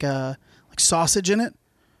like sausage in it.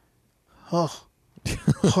 Oh,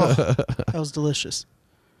 that was delicious.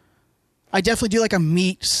 I definitely do like a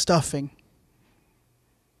meat stuffing.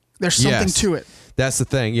 There's something to it. That's the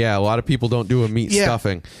thing. Yeah, a lot of people don't do a meat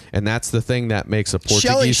stuffing, and that's the thing that makes a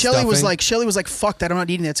Portuguese Shelly was stuffing. like, fuck that, I'm not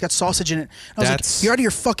eating it. It's got sausage in it. I was That's- like, you're out of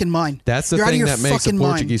your fucking mind. That's the You're out of thing your that makes a fucking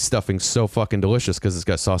mind. Portuguese stuffing so fucking delicious, because it's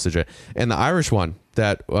got sausage in it. And the Irish one,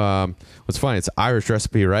 that what's funny, it's an Irish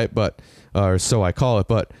recipe, right? But or so I call it,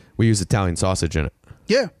 but we use Italian sausage in it.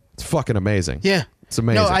 Yeah. It's fucking amazing. Yeah. It's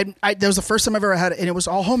amazing. No, that was the first time I've ever had it, and it was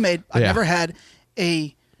all homemade. I've Yeah. never had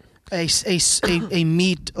a a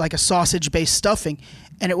meat, like a sausage based stuffing,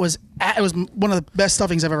 and it was one of the best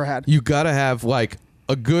stuffings I've ever had. You gotta have like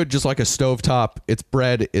a good, just like a stovetop. It's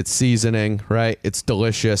bread, it's seasoning, right? It's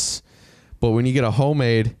delicious. But when you get a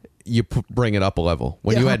homemade, you bring it up a level.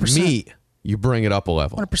 When you add 100%. meat, you bring it up a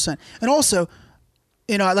level. 100%. And also,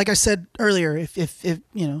 like I said earlier, if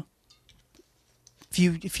you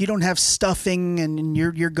don't have stuffing and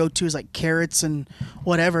your go-to is like carrots and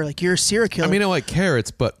whatever, like you're a serial killer. I mean, I like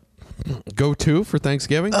carrots, but go-to for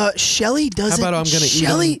Thanksgiving? Shelly doesn't. How about I'm going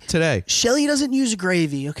to eat them today? Shelly doesn't use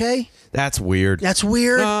gravy, okay? That's weird. That's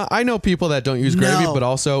weird. I know people that don't use gravy, but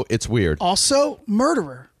also it's weird. Also,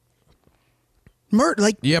 murderer.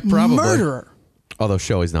 Yeah, probably. Murderer. Although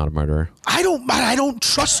Shelly's not a murderer. I don't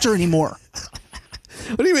trust her anymore.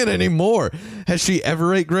 What do you mean anymore? Has she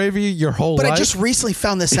ever ate gravy your whole life? But I just recently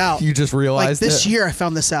found this out. You just realized like this it? year I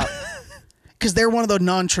found this out. Because they're one of the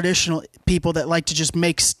non-traditional people that like to just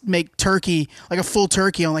make turkey, like a full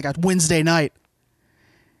turkey on like a Wednesday night.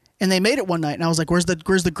 And they made it one night, and I was like, "Where's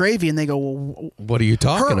the gravy?" And they go, well, "What are you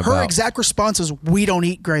talking about?" Her exact response is, "We don't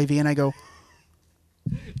eat gravy." And I go,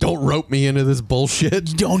 "Don't rope me into this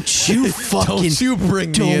bullshit. Don't you fucking don't you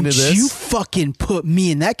bring me into this. Don't you fucking put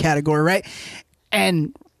me in that category, right?"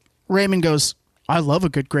 And Raymond goes, "I love a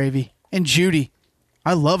good gravy." And Judy,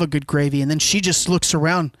 "I love a good gravy." And then she just looks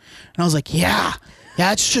around, and I was like, "Yeah,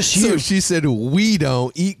 it's just you." So she said, "We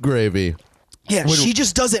don't eat gravy." Yeah, she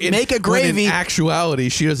just doesn't make a gravy. In actuality,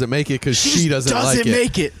 she doesn't make it because she doesn't like it.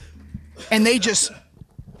 Make it. And they just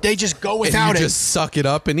go without and you it. just suck it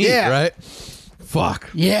up and eat, right? Fuck.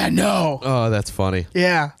 Yeah, no. Oh, that's funny.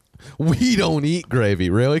 Yeah. We don't eat gravy,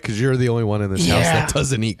 really? Because you're the only one in this house that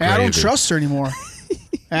doesn't eat gravy. I don't trust her anymore.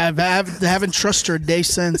 I haven't trusted her a day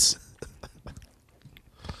since.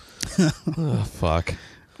 Oh, fuck.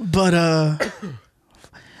 But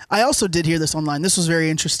I also did hear this online. This was very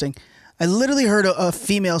interesting. I literally heard a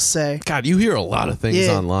female say, God, you hear a lot of things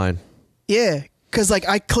online. Yeah. Because like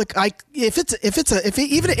if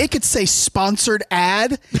it could say sponsored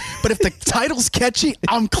ad, but if the title's catchy,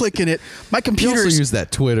 I'm clicking it. My computer's You also use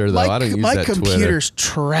that Twitter though. I don't use that Twitter. My computer's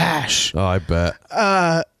trash. Oh, I bet.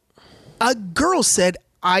 A girl said,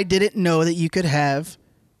 "I didn't know that you could have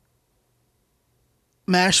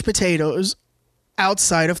mashed potatoes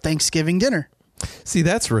outside of Thanksgiving dinner." See,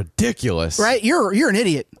 that's ridiculous. Right? You're an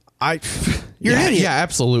idiot. You're an idiot. Yeah,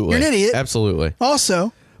 absolutely. You're an idiot. Absolutely.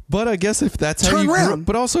 Also, but I guess if that's how turn you around. grew,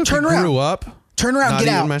 but also if Turn you around. grew up, turn around, not get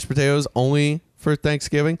eating out. mashed potatoes only for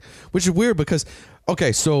Thanksgiving, which is weird because,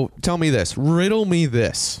 okay, so tell me this, riddle me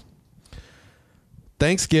this.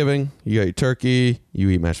 Thanksgiving, you got your turkey,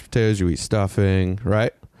 you eat mashed potatoes, you eat stuffing,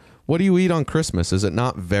 right? What do you eat on Christmas? Is it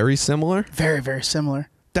not very similar? Very, very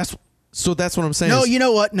similar. That's what I'm saying. No, you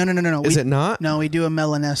know what? No. Is it not? No, we do a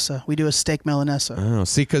melanessa. We do a steak melanessa. Oh,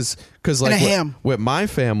 see, because like and a ham. With my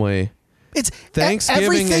family, it's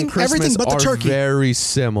Thanksgiving and Christmas everything but the are turkey. very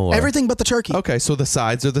similar. Everything but the turkey. Okay, so the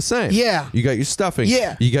sides are the same. Yeah. You got your stuffing.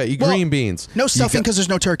 Yeah. You got your green beans. No stuffing because there's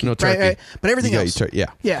no turkey. No turkey. Right? But everything else.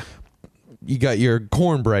 Yeah. You got your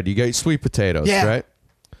cornbread. You got your sweet potatoes. Yeah. Right.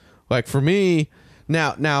 Like for me,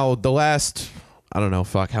 now the last, I don't know,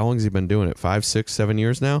 how long has he been doing it? 5, 6, 7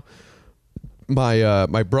 years now.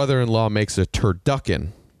 My brother-in-law makes a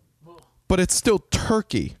turducken, but it's still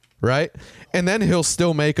turkey, right? And then he'll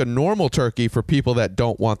still make a normal turkey for people that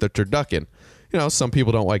don't want the turducken. You know, some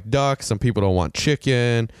people don't like duck, some people don't want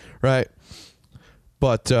chicken, right?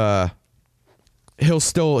 But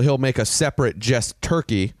he'll make a separate just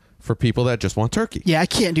turkey for people that just want turkey. Yeah, I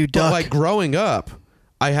can't do duck. But like growing up,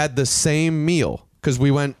 I had the same meal because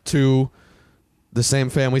we went to the same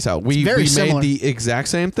family's house. We made the exact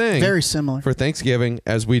same thing. Very similar. For Thanksgiving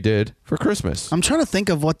as we did for Christmas. I'm trying to think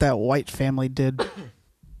of what that White family did.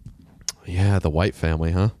 Yeah, the White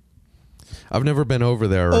family, huh? I've never been over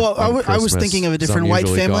there. Oh, on I was thinking of a different White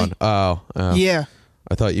family. Gone. Oh. Yeah.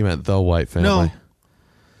 I thought you meant the White family.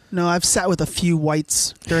 No, I've sat with a few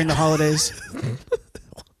whites during the holidays.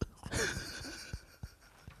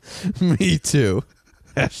 Me too.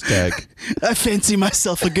 Hashtag. I fancy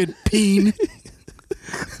myself a good peen.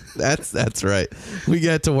 That's right. We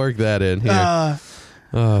got to work that in here.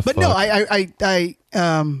 But fuck. no,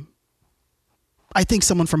 I think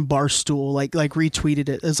someone from Barstool like retweeted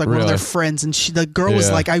it. It's like one of their friends, and the girl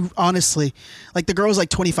was like, I honestly, like the girl was like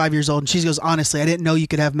 25 years old, and she goes, honestly, I didn't know you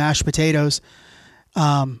could have mashed potatoes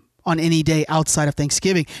on any day outside of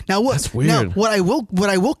Thanksgiving. Now That's weird. Now what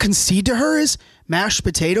I will concede to her is mashed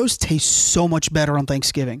potatoes taste so much better on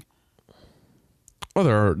Thanksgiving.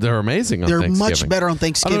 Oh, they're amazing on They're Thanksgiving. much better on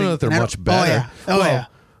Thanksgiving. I don't know that they're much better. Oh yeah.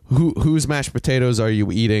 Whose mashed potatoes are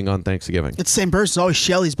you eating on Thanksgiving? It's the same person. It's always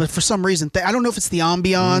Shelly's, but for some reason, I don't know if it's the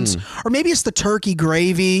ambiance or maybe it's the turkey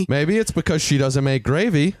gravy. Maybe it's because she doesn't make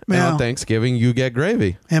gravy. And on Thanksgiving, you get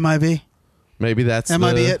gravy. MIB. Maybe that's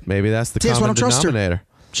it. Maybe that's the That's why I common don't trust her. denominator.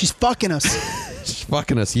 She's fucking us. She's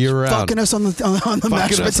fucking us year round. Fucking us on the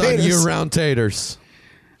mashed Fucking us potatoes. on year round taters.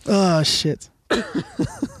 Oh shit.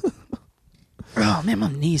 Oh man, my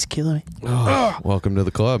knees killing me. Oh, welcome to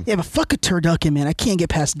the club. Yeah, but fuck a turducken, man. I can't get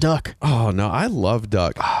past duck. Oh no, I love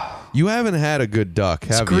duck. You haven't had a good duck,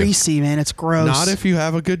 have It's greasy, man. It's gross. Not if you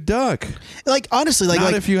have a good duck. Like honestly,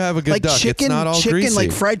 Not if you have a good duck. Chicken, it's not all chicken, greasy.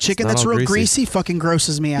 like fried chicken It's not that's all real greasy fucking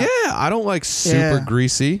grosses me out. Yeah, I don't like super Yeah.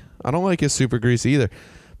 greasy. I don't like it super greasy either.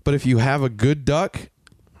 But if you have a good duck,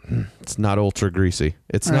 it's not ultra greasy.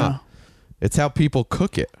 It's not. It's how people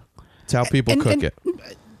cook it. It's how people cook it.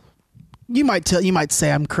 You might say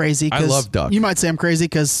I'm crazy. I love duck. You might say I'm crazy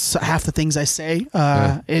because half the things I say,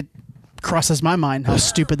 it crosses my mind how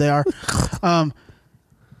stupid they are.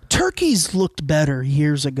 Turkeys looked better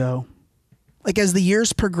years ago. Like as the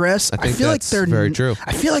years progress, I feel like they're very true.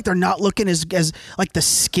 I feel like they're not looking as like the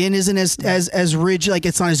skin isn't as rigid. Like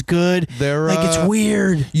it's not as good. They're like it's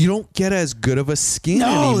weird. You don't get as good of a skin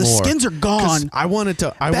anymore. No, the skins are gone.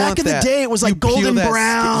 Back in the day, it was like golden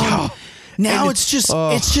brown. Now it's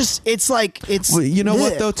like Well, you know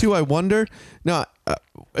what though too? I wonder. No,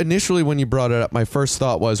 initially when you brought it up, my first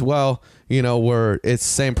thought was, well, you know, it's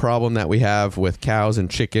the same problem that we have with cows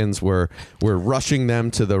and chickens. We're rushing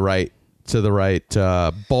them to the right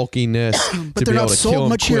bulkiness to be able to kill them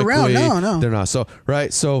much quickly. year round. No, they're not. So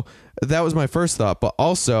right. So that was my first thought, but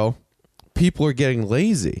also people are getting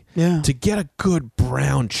lazy. Yeah. To get a good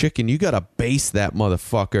brown chicken, you got to baste that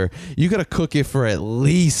motherfucker. You got to cook it for at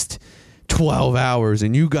least 12 hours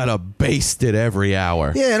and you gotta baste it every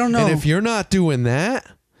hour. Yeah, I don't know. And if you're not doing that,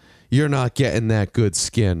 you're not getting that good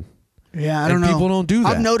skin. Yeah, I don't know. People don't do that.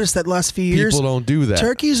 I've noticed that last few years. People don't do that.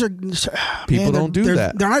 Turkeys are. People don't do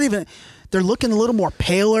that. They're not even. They're looking a little more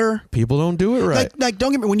paler. People don't do it right. Like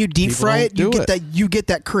don't get me. When you deep fry it, you get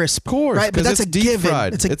that crisp. Of course, right? But that's it's a deep given.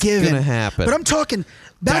 fried. It's a It's given. gonna happen. But I'm talking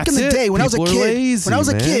back in the That's day when I was a People are kid. lazy, When I was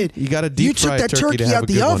a man. kid, You got to deep took fry that turkey to turkey have out a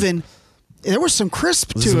the good oven. One. There was some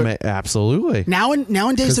crisp to it. Absolutely.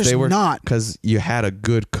 Nowadays there's not. Because you had a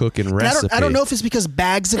good cooking recipe. I don't know if it's because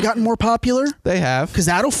bags have gotten more popular. They have. Because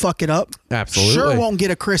that'll fuck it up. Absolutely. Sure won't get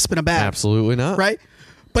a crisp in a bag. Absolutely not. Right?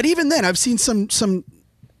 But even then, I've seen some the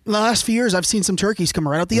last few years, I've seen some turkeys come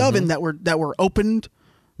right out the oven that were opened,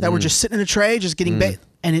 that were just sitting in a tray, just getting baked.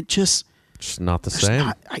 And it just not the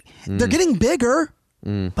same. They're getting bigger,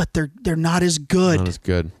 but they're not as good. Not as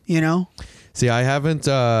good. You know? See, I haven't...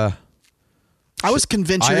 I was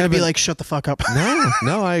convinced you were going to be like, shut the fuck up.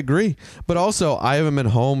 No, I agree. But also, I haven't been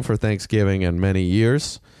home for Thanksgiving in many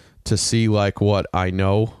years to see like what I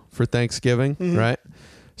know for Thanksgiving, right?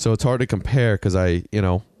 So it's hard to compare because I,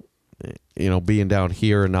 being down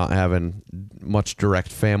here and not having much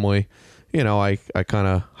direct family, I kind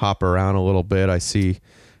of hop around a little bit. I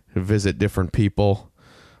visit different people.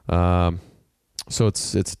 So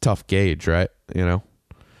it's a tough gauge, right?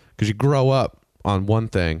 Because you grow up on one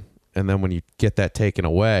thing. And then when you get that taken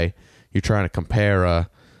away, you're trying to compare a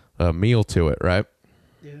meal to it, right?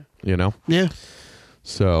 Yeah. Yeah.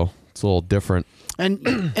 So it's a little different.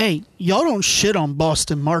 And hey, y'all don't shit on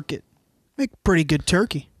Boston Market. Make pretty good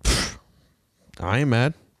turkey. I ain't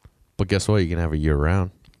mad. But guess what? You can have it year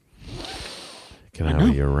round. You can have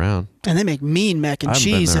it year round. And they make mean mac and I haven't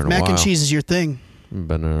been cheese. there If in a mac and while. cheese is your thing,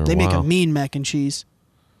 Been there they make a mean mac and cheese.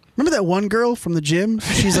 Remember that one girl from the gym?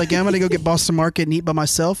 She's like, I'm going to go get Boston Market and eat by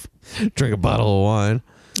myself. Drink a bottle of wine.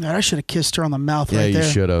 God, I should have kissed her on the mouth Yeah, right there. you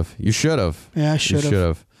should have. You should have. Yeah, I You should should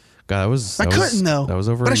have. have. God, I couldn't, though. That was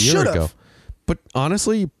over But a I year should've. ago. But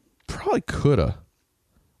honestly, you probably could have.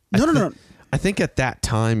 No. I think at that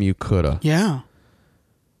time you could have. Yeah.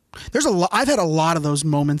 There's a lot. I've had a lot of those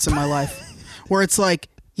moments in my life where it's like,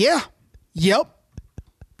 yeah, yep.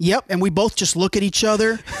 And we both just look at each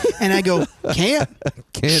other and I go, can't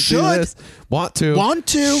do should, this. Want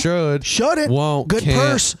to. Should. Shouldn't. Won't. Good Can't.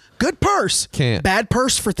 purse. Good purse. Can't. Bad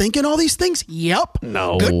purse for thinking all these things. Yep.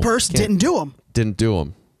 No. Good purse. Can't. Didn't do them. Didn't do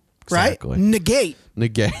them. Exactly. Right? Negate.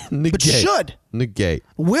 Negate. should. Negate.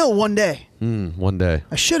 Will one day. One day.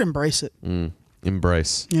 I should embrace it.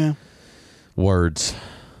 Embrace. Yeah. Words.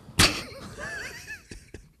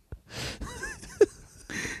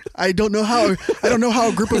 I don't know how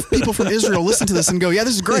a group of people from Israel listen to this and go, yeah,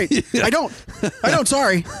 this is great. I don't,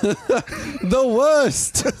 sorry. The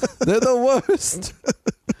worst. They're the worst.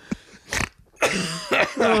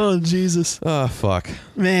 Oh Jesus. Oh fuck.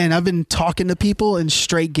 Man, I've been talking to people in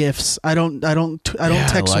straight gifs. I don't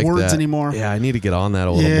text like words that. anmore. Yeah, I need to get on that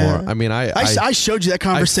a little more. I mean, I showed you that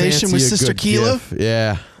conversation with Sister Keela.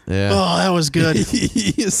 Yeah. Oh, that was good.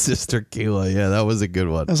 Sister Keela. Yeah, that was a good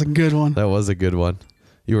one. That was a good one. That was a good one.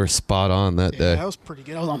 You were spot on that day. That was pretty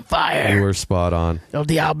good. I was on fire. You were spot on. El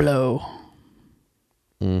Diablo.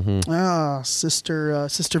 Mm-hmm.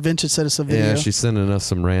 Sister Vintage sent us a video. Yeah, she's sending us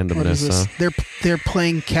some What is randomness. this? Huh? They're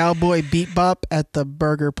playing Cowboy Bebop at the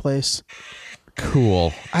burger place.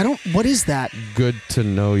 Cool. What is that? Good to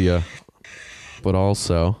know you, but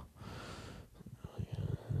also.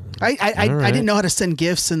 I didn't know how to send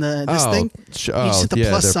gifts in this thing. You just hit the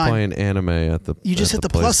plus they're sign. playing anime at the. You just at hit the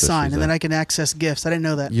plus place that sign, she's and then at. I can access gifts. I didn't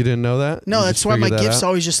know that. You didn't know that? No, You that's just why my figured that gifts out?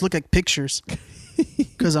 always just look like pictures.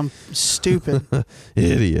 Because I'm stupid.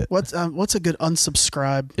 Idiot. What's a good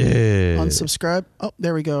unsubscribe? Yeah. Unsubscribe. Oh,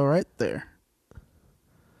 there we go. Right there.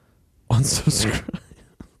 Unsubscribe.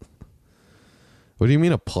 What do you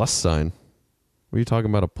mean a plus sign? What are you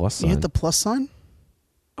talking about a plus sign? You hit the plus sign.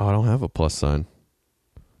 Oh, I don't have a plus sign.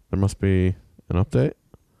 There must be an update.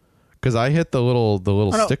 Because I hit the little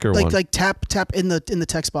sticker one. Like tap in the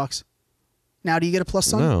text box. Now do you get a plus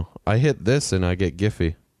sign? No, I hit this and I get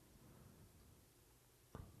Giphy.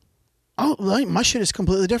 Oh, my shit is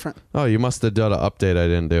completely different. Oh, you must have done an update I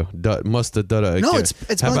didn't do. Must have done a. No, it's How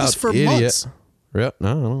been like about this for idiot? months. Yep.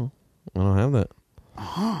 No, I don't have that.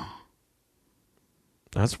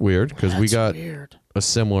 That's weird because we got weird. a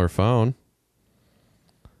similar phone.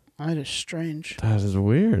 That is strange. That is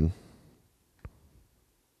weird.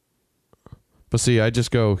 But see, I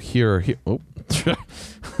just go here. Oh,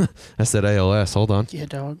 that's that ALS. Hold on. Yeah,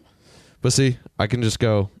 dog. But see, I can just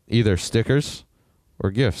go either stickers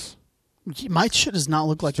or gifts. My shit does not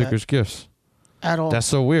look like Stickers, gifts. that at all. That's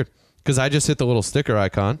so weird. Because I just hit the little sticker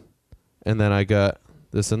icon, and then I got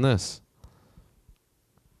this and this.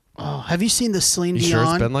 Oh, have you seen the Celine You Dion?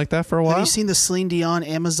 sure it's been like that for a while? Have you seen the Celine Dion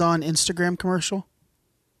Amazon Instagram commercial?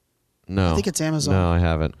 No. I think it's Amazon. No, I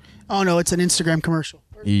haven't. Oh no, it's an Instagram commercial.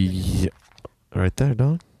 Yeah. Right there,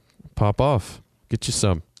 dog. Pop off. Get you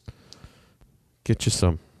some. Get you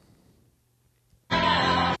some.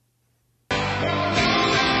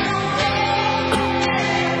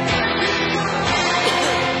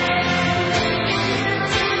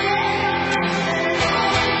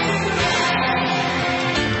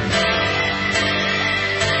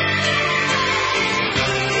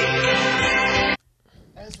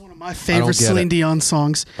 My favorite get Celine it. Dion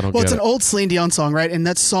songs. I don't Well, it's get an it. old Celine Dion song, right? And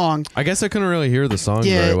that song, I guess I couldn't really hear the song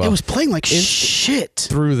yeah, very well. it was playing like shit.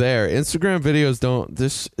 Through there. Instagram videos don't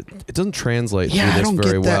it doesn't translate Yeah, I through don't this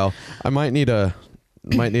very get that. well. I might need to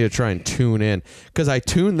try and tune in because I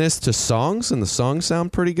tune this to songs and the songs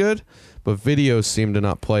sound pretty good, but videos seem to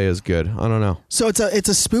not play as good. I don't know. So it's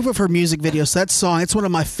a spoof of her music video. So that song, it's one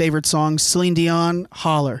of my favorite songs. Celine Dion,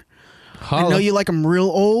 Holler. I know you like them real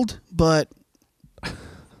old, but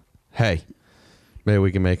hey, maybe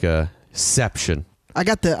we can make a exception. I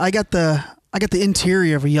got the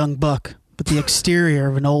interior of a young buck, but the exterior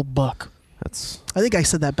of an old buck. I think I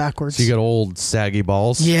said that backwards. So you got old saggy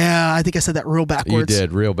balls? Yeah, I think I said that real backwards. You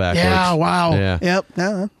did, real backwards. Yeah, wow. Yeah. Yep.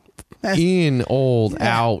 Yeah. In old,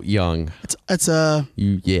 out young. It's a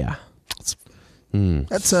yeah. that's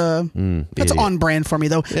idiot. on brand for me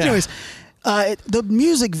though. Yeah. Anyways, the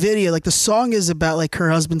music video, like the song is about like her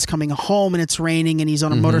husband's coming home and it's raining and he's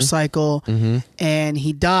on a motorcycle and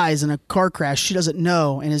he dies in a car crash. She doesn't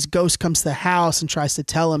know, and his ghost comes to the house and tries to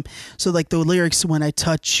tell him. So like the lyrics, when I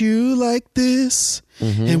touch you like this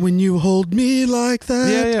and when you hold me like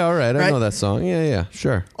that. Yeah, all right. I know that song. Yeah,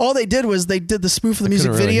 sure. All they did was they did the spoof of the music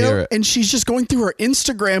couldn't really hear video, it. and she's just going through her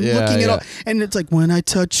Instagram looking at all, and it's like, when I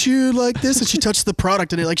touch you like this, and she touches the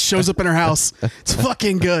product, and it like shows up in her house. It's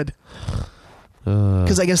fucking good.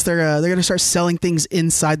 Because I guess they're gonna start selling things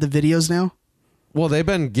inside the videos now. Well, they've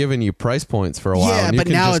been giving you price points for a while. Yeah, and you but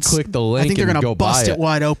can now just click the link I think they're and gonna go bust buy it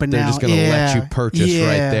wide open now. They're just going to let you purchase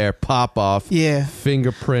right there. Pop off. Yeah.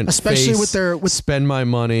 Fingerprint. Especially face, with spend my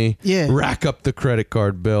money. Yeah. Rack up the credit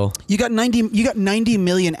card bill. You got 90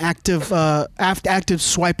 million active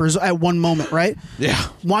swipers at one moment, right? Yeah.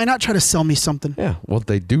 Why not try to sell me something? Yeah. Well,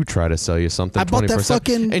 they do try to sell you something. I bought that 20%.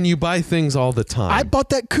 fucking- And you buy things all the time. I bought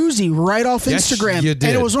that koozie right off Yes, Instagram, you did.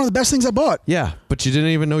 and it was one of the best things I bought. Yeah, but you didn't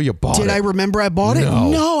even know you bought it. Did I remember I bought it? No.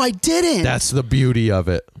 No, I didn't. That's the beauty of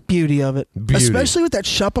it. Beauty of it. Beauty. Especially with that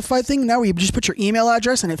Shopify thing now where you just put your email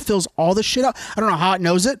address and it fills all the shit out. I don't know how it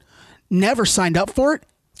knows it. Never signed up for it.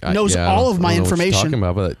 Knows Yeah, all of my I don't know what you're information. talking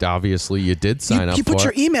about, but obviously you did sign up You put for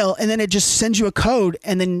your it. email and then it just sends you a code,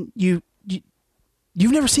 and then you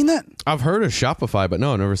You've never seen that? I've heard of Shopify, but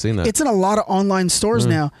no, I've never seen that. It's in a lot of online stores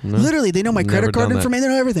now. no. Literally, they know my Never credit card done that. information. They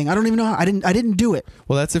know everything. I don't even know how. I didn't do it.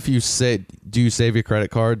 Well, that's if you say, do you save your credit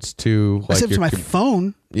cards to I like saved it to my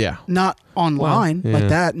phone, yeah. not online Well, like yeah.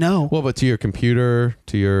 that. No. Well, but to your computer,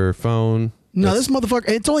 to your phone. No, this motherfucker,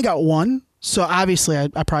 it's only got one. So obviously I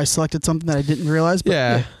probably selected something that I didn't realize.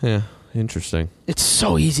 But yeah. Interesting. it's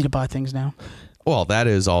so easy to buy things now. Well, that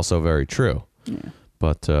is also very true. Yeah.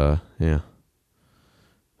 But, yeah.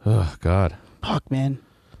 Oh, God. Fuck, man.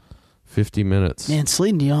 50 minutes. Man,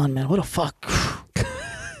 Celine Dion, man. What a fuck.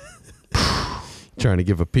 Trying to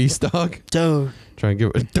give a peace, dog? Dude. Trying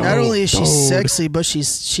to give a Not only is she Dude. sexy, but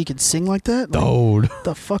she can sing like that. Like, Dude. what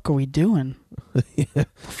the fuck are we doing? Yeah. The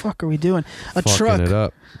fuck are we doing? A Fucking truck. it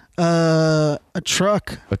up. A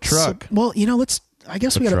truck. A truck. Well, I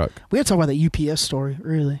guess we gotta talk about that UPS story,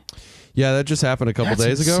 really. Yeah, that just happened a couple That's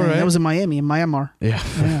days ago, insane. right? That was in Miami, in Myanmar. Yeah.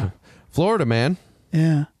 Yeah. Florida, man.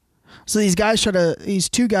 Yeah. So these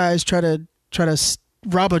two guys try to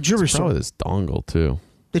rob a jewelry store. Probably this dongle, too.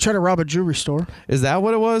 They try to rob a jewelry store. Is that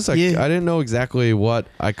what it was? I didn't know exactly what.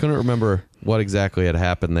 I couldn't remember what exactly had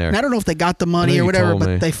happened there. And I don't know if they got the money I know or you whatever, told but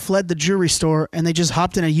me. they fled the jewelry store and they just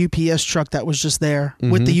hopped in a UPS truck that was just there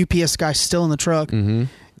with the UPS guy still in the truck. Mm-hmm.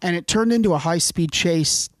 And it turned into a high-speed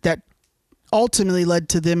chase that ultimately led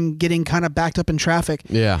to them getting kind of backed up in traffic.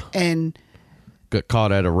 Yeah. And Got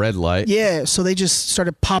caught at a red light. yeah, so they just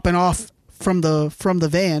started popping off from the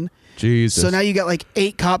van. Jesus. So now you got like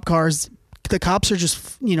 8 cop cars. The cops are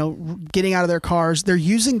just, getting out of their cars. They're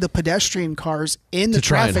using the pedestrian cars in the To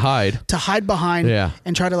try and traffic hide. to hide behind Yeah.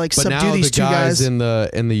 and try to like But subdue now these the two guys. in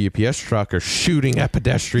the UPS truck are shooting at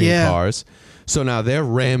pedestrian Yeah. cars. So now they're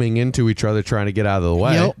ramming into each other trying to get out of the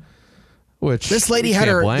way. Yep. Which This lady you had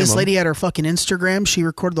can't her. blame This them. lady had her fucking Instagram. She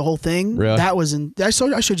recorded the whole thing. Really? That was in. I showed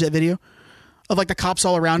you that video of like the cops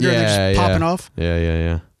all around her and they're just popping off.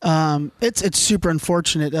 Yeah. It's super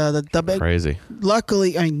unfortunate. The Crazy.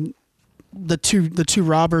 Luckily, I mean, the two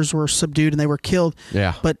robbers were subdued and they were killed.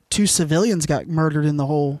 Yeah. But 2 civilians got murdered in the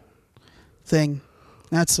whole thing.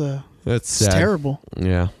 That's That's it's sad. terrible.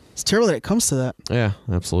 Yeah. It's terrible that it comes to that. Yeah,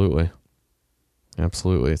 absolutely.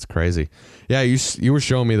 Absolutely. It's crazy. Yeah, you were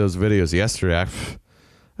showing me those videos yesterday.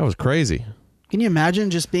 That was crazy. Can you imagine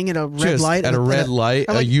just being at a red Just light? at a red light,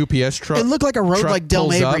 like, a UPS truck. It looked like a road truck like Del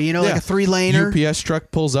pulls Mabry, up. like a 3-laner. UPS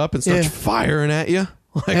truck pulls up and starts Yeah. firing at you.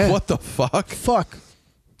 Like, Yeah. what the fuck? Fuck.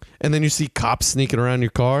 And then you see cops sneaking around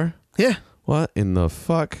your car. Yeah. What in the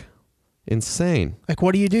fuck? Insane. Like,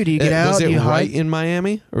 what do? You get out? Was it Do you right hide? in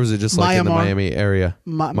Miami? Or was it just like in the Myanmar. Miami area?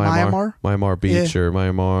 Myanmar? Myanmar Beach or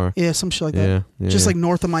Myanmar. Yeah, some shit like that. Yeah, Just yeah. like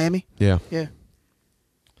north of Miami. Yeah. Yeah.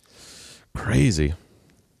 Crazy.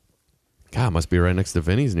 God, it must be right next to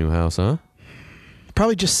Vinny's new house, huh?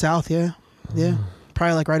 Probably just south, yeah. Yeah.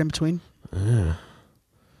 Probably like right in between. And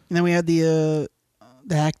then we had the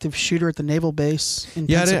active shooter at the naval base in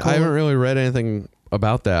Yeah, Pensacola. I haven't really read anything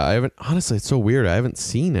about that. I haven't, honestly, it's so weird. I haven't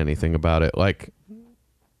seen anything about it. Like,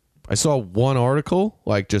 I saw one article,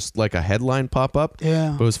 like just like a headline pop up.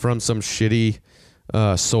 Yeah. But it was from some shitty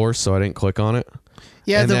source, so I didn't click on it.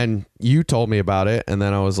 Yeah, and then you told me about it, and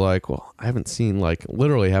then I was like, well, I haven't seen, like,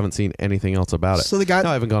 literally haven't seen anything else about it. So the guy- No,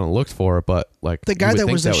 I haven't gone and looked for it, but, like, the guy you would that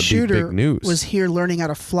think was the would be shooter big news. was here learning how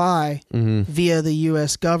to fly via the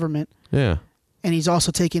U.S. government. Yeah. And he's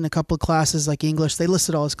also taking a couple of classes like English. They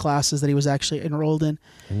listed all his classes that he was actually enrolled in.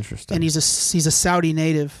 Interesting. And he's a Saudi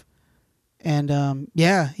native. And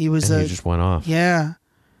he was And he just went off. Yeah.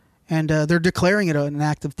 And they're declaring it an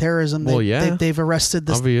act of terrorism. Well, yeah. They've arrested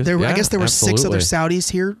this. Obvious. I Yeah, guess there were 6 other absolutely. Saudis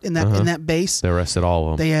here in that base. They arrested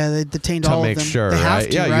all of them. They detained to all make of them. sure, They have right?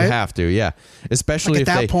 to, Yeah, right? you have to, yeah. Especially Like if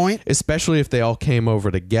at that they, point? especially if they all came over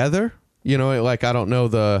together. You know, like, I don't know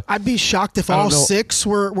the. I'd be shocked if I don't all know- 6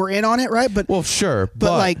 were in on it, right? But Well, sure,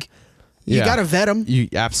 but like you yeah. got to vet them. You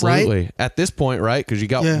absolutely at this point, right? Because you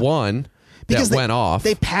got Yeah. one because that went off.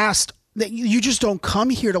 They passed. That you just don't come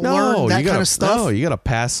here to no, learn that you gotta, kind of stuff. No, you got to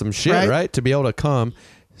pass some shit, Right? right? To be able to come,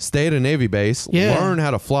 stay at a Navy base, Yeah. learn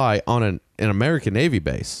how to fly on an American Navy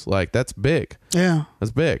base. Like, that's big. Yeah,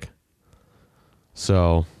 That's big.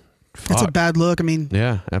 So, that's a fuck. bad look. I mean,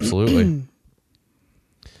 Yeah, absolutely.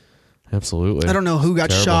 Absolutely. I don't know who got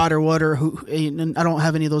Terrible. shot or what or who. And I don't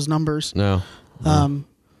have any of those numbers. No.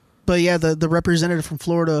 But yeah, the representative from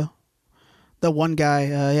Florida, the one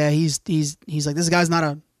guy, he's like this guy's not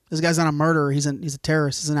a murderer. He's a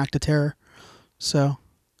terrorist. It's an act of terror. So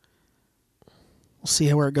we'll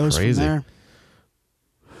see where it goes Crazy. from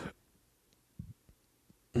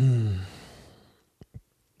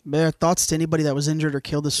there. Thoughts to anybody that was injured or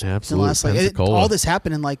killed this in the Absolutely. last Pensacola. all this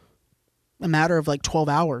happened in like a matter of like 12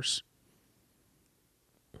 hours.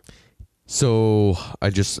 So I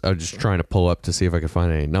was just trying to pull up to see if I could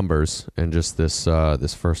find any numbers, and just this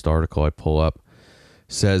first article I pull up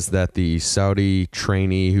says that the Saudi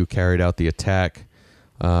trainee who carried out the attack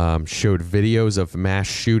showed videos of mass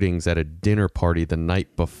shootings at a dinner party the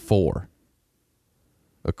night before,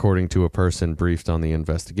 according to a person briefed on the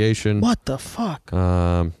investigation. What the fuck?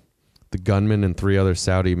 The gunman and 3 other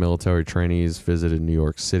Saudi military trainees visited New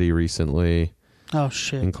York City recently. Oh,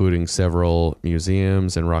 shit. Including several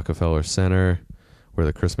museums and Rockefeller Center, where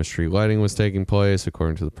the Christmas tree lighting was taking place,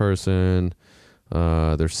 according to the person.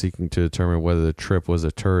 They're seeking to determine whether the trip was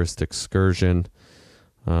a tourist excursion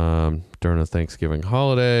during the Thanksgiving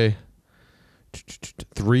holiday.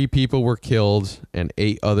 3 people were killed and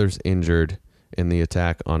 8 others injured in the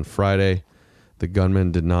attack on Friday. The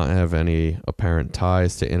gunman did not have any apparent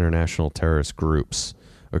ties to international terrorist groups,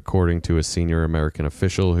 according to a senior American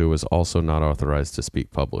official who was also not authorized to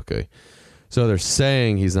speak publicly. So they're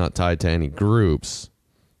saying he's not tied to any groups,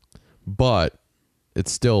 but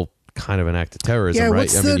it's still kind of an act of terrorism,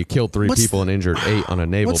 right? I mean, you killed 3 people and injured 8 on a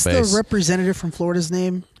naval base. What's the representative from Florida's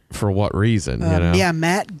name? For what reason? You know? Yeah,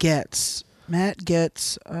 Matt Getz.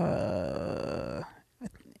 FBI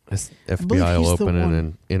will open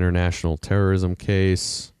an international terrorism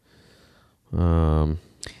case.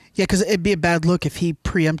 Yeah, because it'd be a bad look if he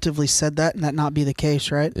preemptively said that and that not be the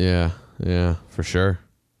case, right? Yeah, for sure.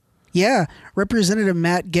 Yeah, Representative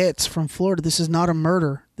Matt Getz from Florida. This is not a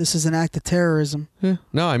murder. This is an act of terrorism. Yeah.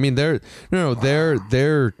 No, I mean they're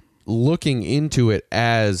looking into it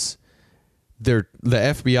as the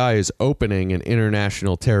FBI is opening an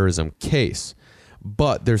international terrorism case,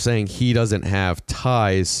 but they're saying he doesn't have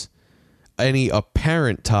ties, any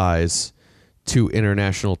apparent ties to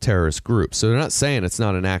international terrorist groups. So they're not saying it's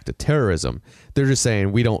not an act of terrorism. They're just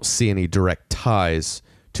saying we don't see any direct ties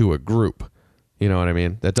to a group. You know what I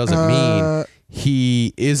mean? That doesn't mean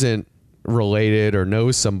he isn't related or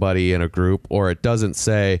knows somebody in a group, or it doesn't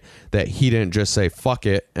say that he didn't just say, fuck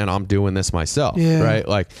it, and I'm doing this myself, right?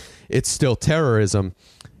 Like, it's still terrorism.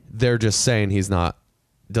 They're just saying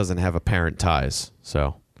doesn't have apparent ties,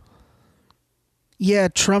 so... Yeah,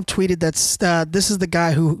 Trump tweeted that this is the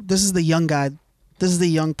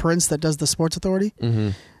young prince that does the Sports Authority.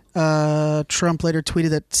 Mm-hmm. Trump later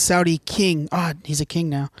tweeted that Saudi king, he's a king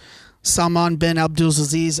now, Salman bin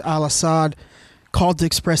Abdulaziz Al Assad, called to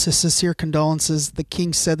express his sincere condolences. The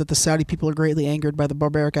king said that the Saudi people are greatly angered by the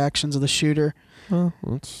barbaric actions of the shooter. Oh,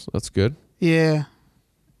 that's good. Yeah.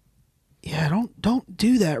 Yeah, don't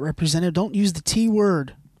do that, Representative. Don't use the T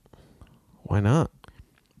word. Why not?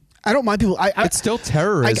 I don't mind people. It's still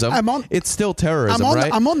terrorism. It's still terrorism,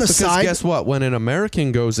 right? I'm on the because side. Guess what? When an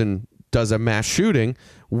American goes and does a mass shooting,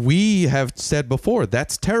 we have said before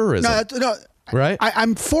that's terrorism. No. Right?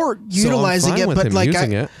 I'm for utilizing it, but like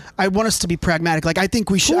I want us to be pragmatic. Like I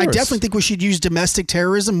think we should. I definitely think we should use domestic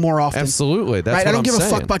terrorism more often. Absolutely, that's right. I don't give a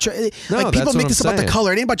fuck about your. Like people make this about the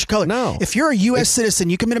color. It ain't about your color. No, if you're a U.S.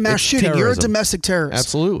 citizen, you commit a mass shooting. Terrorism. You're a domestic terrorist.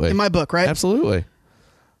 Absolutely, in my book, right? Absolutely,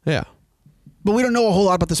 yeah. But we don't know a whole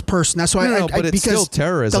lot about this person. That's why but it's still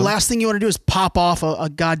terrorism. The last thing you want to do is pop off a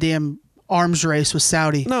goddamn arms race with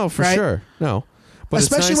Saudi. No, for sure. No, but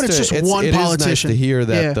especially when it's just one politician. It is nice to hear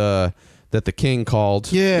that that the king called,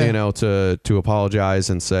 to apologize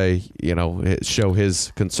and say, show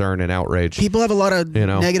his concern and outrage. People have a lot of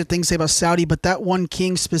negative things to say about Saudi, but that one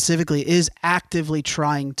king specifically is actively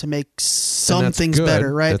trying to make some things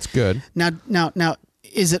better, right? That's good. Now,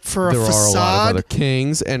 is it for a facade? There are a lot of other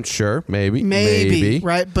kings, and sure, maybe,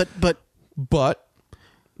 right? But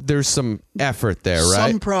there's some effort there,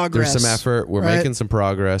 right? Some progress. There's some effort. We're making some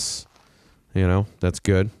progress. That's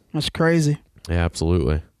good. That's crazy. Yeah,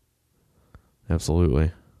 absolutely.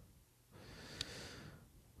 Absolutely.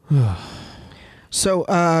 So,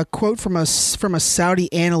 quote from a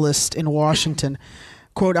Saudi analyst in Washington,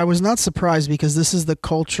 quote, "I was not surprised because this is the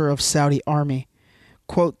culture of Saudi army.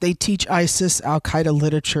 Quote, they teach ISIS, Al-Qaeda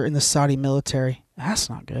literature in the Saudi military." That's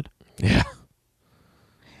not good. Yeah.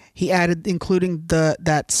 He added, including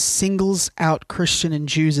that singles out Christian and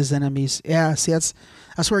Jews as enemies. Yeah, see, that's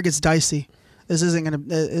where it gets dicey. This isn't gonna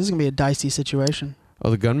be a dicey situation. Oh,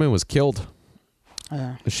 the gunman was killed.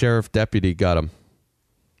 The sheriff deputy got him.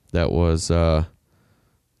 That was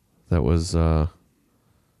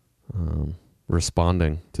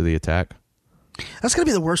responding to the attack. That's gonna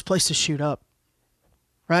be the worst place to shoot up,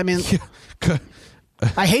 right? I mean,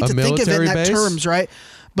 I hate to think of it in that terms, right?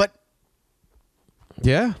 But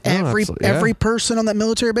yeah, every person on that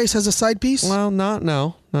military base has a side piece. Well, not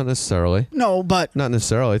necessarily. No, but not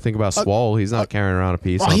necessarily. Think about Swole. He's not carrying around a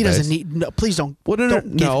piece. Well, he doesn't need. No, please don't. Well,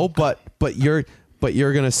 no. But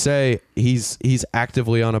you're gonna say he's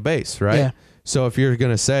actively on a base, right? Yeah. So if you're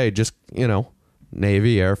gonna say just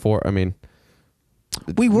Navy, Air Force, I mean,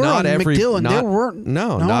 we were on McGill, and there weren't.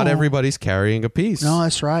 No, not everybody's carrying a piece. No,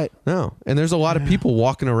 that's right. No, and there's a lot of people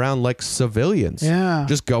walking around like civilians. Yeah,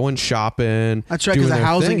 just going shopping. That's right, because the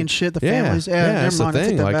housing and shit, the families. Yeah, that's the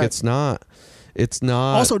thing. Like back. it's not.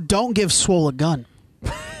 Also, don't give Swole a gun.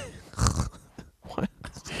 What?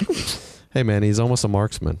 Hey man, he's almost a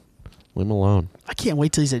marksman. Leave him alone. I can't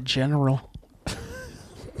wait till he's a general.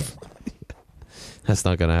 That's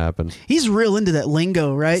not gonna happen. He's real into that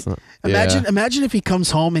lingo, right? Imagine if he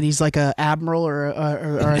comes home and he's like a admiral or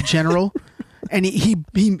a general, and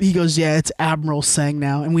he goes, yeah, it's Admiral saying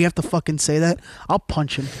now, and we have to fucking say that. I'll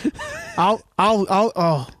punch him.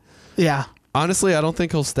 Yeah. Honestly, I don't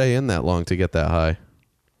think he'll stay in that long to get that high.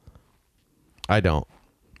 I don't,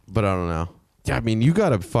 but I don't know. Yeah, I mean, you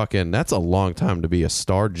gotta that's a long time to be a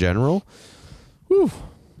star general. Whew.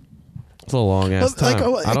 It's a long ass time.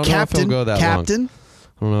 I don't know if he'll go that long.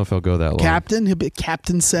 I don't know if he'll go that long. Captain? He'll be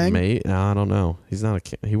Captain Sang? Mate? No, I don't know. He's not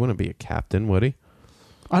he wouldn't be a captain, would he?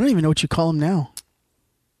 I don't even know what you call him now.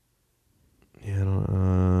 Yeah, I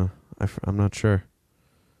don't, I'm not sure.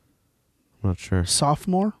 I'm not sure.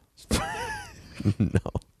 Sophomore? No.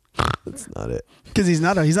 That's not it. Because he's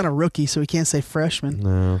not a rookie, so he can't say freshman.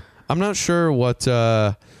 No. I'm not sure what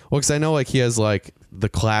because I know like he has like the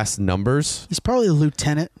class numbers. He's probably a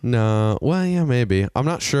lieutenant. No, well, yeah, maybe. I'm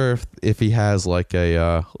not sure if he has like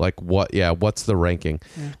a what's the ranking?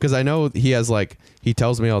 Because I know he has like he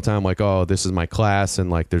tells me all the time like, oh, this is my class, and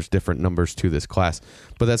like there's different numbers to this class.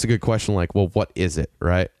 But that's a good question. Like, well, what is it,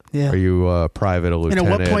 right? Yeah. Are you a private, a lieutenant?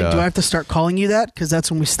 And at what point do I have to start calling you that? Because that's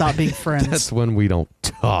when we stop being friends. That's when we don't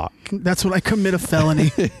talk. That's when I commit a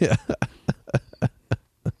felony. Yeah.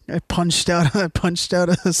 I punched out a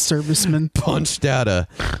serviceman. Punched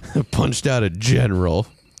out a general.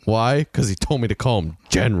 Why? Because he told me to call him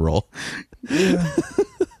General. Yeah.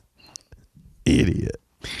 Idiot.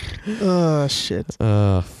 Oh shit.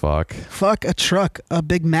 Fuck. Fuck a truck, a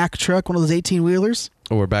Big Mac truck, one of those 18-wheelers.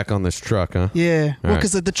 Oh, we're back on this truck, huh? Yeah. Well, right.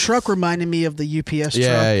 because the truck reminded me of the UPS truck.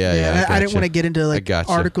 Yeah. I didn't want to get into like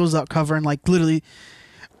articles out covering like literally.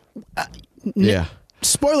 Yeah.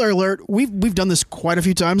 Spoiler alert: We've done this quite a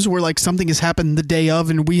few times where like something has happened the day of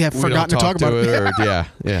and we have forgotten to talk about it.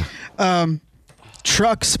 Yeah.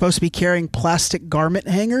 Trucks supposed to be carrying plastic garment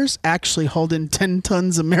hangers actually holding 10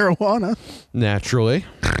 tons of marijuana. Naturally.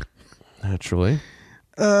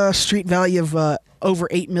 Street value of over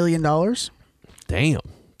 $8 million. Damn,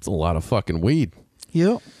 it's a lot of fucking weed.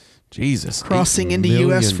 Yep. Jesus. Crossing into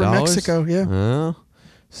U.S. from Mexico. Yeah.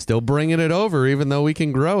 Still bringing it over, even though we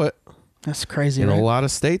can grow it. That's crazy. In right? a lot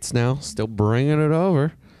of states now, still bringing it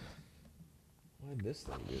over. Why did this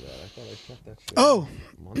thing do that? I thought I shut that shit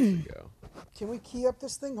months ago. Can we key up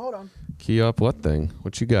this thing? Hold on. Key up what thing?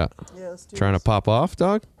 What you got? Yeah, let's do Trying this. to pop off,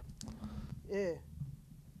 dog? Yeah.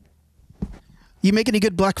 You make any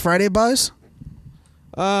good Black Friday buys?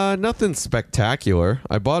 Nothing spectacular.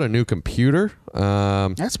 I bought a new computer.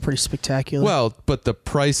 That's pretty spectacular. Well, but the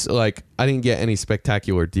price, like, I didn't get any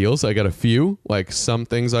spectacular deals. I got a few. Like, some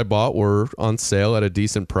things I bought were on sale at a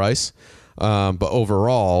decent price. But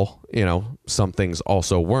overall, some things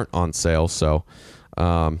also weren't on sale. So,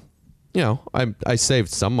 I saved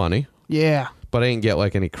some money. Yeah. But I didn't get,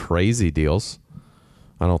 like, any crazy deals.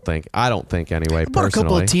 I don't think anyway, I bought personally. a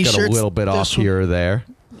couple of t-shirts. Got a little bit off here or there.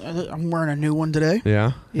 I'm wearing a new one today.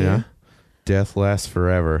 Yeah. Death lasts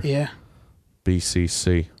forever. Yeah.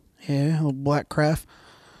 BCC. Yeah, a little black craft.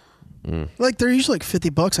 Like they're usually like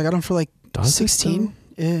 $50. I got them for like 16.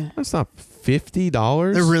 Yeah. That's not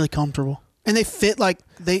 $50. They're really comfortable. And they fit like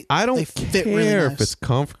I don't fit care really nice. if it's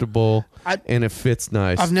comfortable and it fits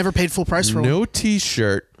nice. I've never paid full price for one. No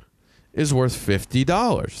t-shirt is worth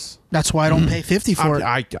 $50. That's why I don't pay $50 for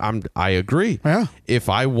it. I agree. Yeah. If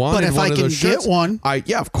I wanted but if one I of can those shirts, get one,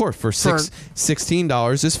 of course, for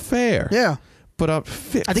 $16 is fair. Yeah. But I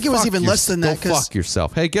think it was even less than that. Go fuck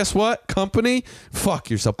yourself. Hey, guess what? Company, fuck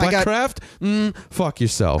yourself. Blackcraft, fuck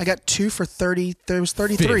yourself. I got 2 for 30. There was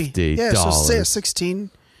 33. $50. Yeah, so say 16.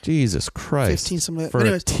 Jesus Christ. 15 something. For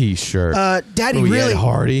a t-shirt. Daddy really Ed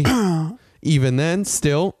Hardy. Even then,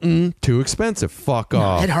 still too expensive. Fuck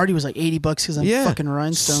off. Ed Hardy was like $80 because I'm fucking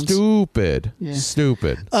rhinestones. Stupid. Yeah.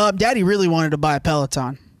 Stupid. Daddy really wanted to buy a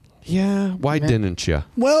Peloton. Yeah. Why didn't you?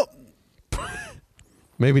 Well,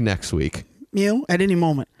 maybe next week. At any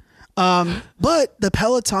moment. But the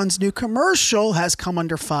Peloton's new commercial has come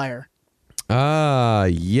under fire.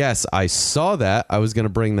 Yes, I saw that. I was going to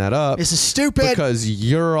bring that up. This is stupid. Because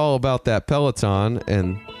you're all about that Peloton,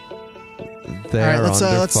 and they're all right,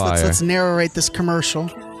 under fire. Let's narrate this commercial.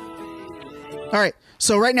 All right,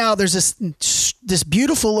 so right now there's this this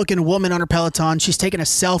beautiful looking woman on her Peloton. She's taking a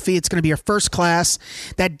selfie. It's going to be her first class.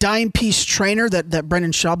 That dime piece trainer that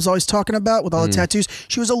Brendan Schaub's always talking about with all the tattoos.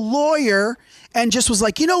 She was a lawyer and just was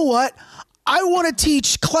like, you know what? I want to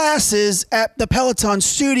teach classes at the Peloton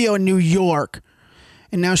studio in New York.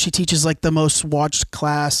 And now she teaches like the most watched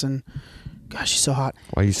class. And gosh, she's so hot.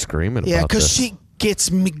 Why are you screaming Yeah, about this? because she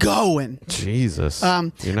gets me going. Jesus.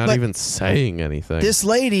 You're not even saying anything. This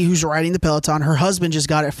lady who's riding the Peloton, her husband just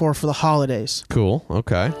got it for the holidays. Cool.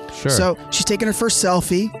 Okay. Sure. So she's taking her first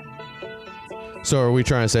selfie. So are we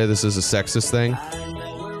trying to say this is a sexist thing?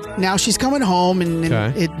 Now she's coming home, and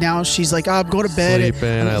Okay. now she's like, oh, go to bed.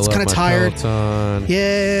 Sleeping. I It's love kind my of tired. Peloton.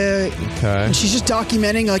 Yeah. Okay. And she's just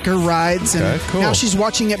documenting like her rides, and Okay, cool. now she's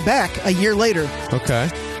watching it back a year later. Okay.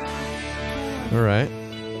 All right.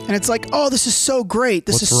 And it's like, oh, this is so great.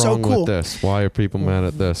 This What's is so wrong cool. with this? Why are people mad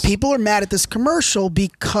at this? People are mad at this commercial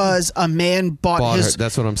because a man bought her. his,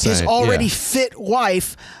 That's what I'm his saying. already Yeah. fit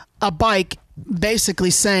wife a bike, basically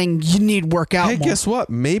saying you need work out Hey, more. guess what?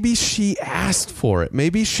 Maybe she asked for it.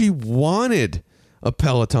 Maybe she wanted a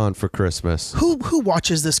Peloton for Christmas. Who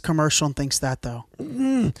watches this commercial and thinks that though?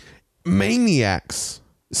 Maniacs,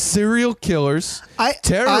 serial killers,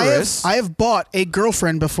 terrorists. I have bought a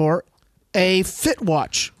girlfriend before a fit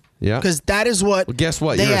watch. Yeah. Because that is what. Well, guess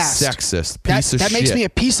what? they You're asked. a sexist piece of that shit. makes me a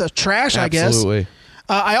piece of trash, I guess. Absolutely.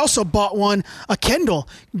 I also bought a Kindle.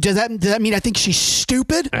 Does that mean I think she's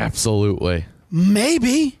stupid? Absolutely.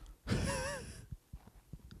 Maybe.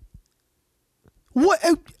 What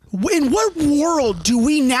in what world do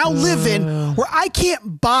we now live in where I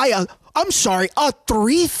can't buy a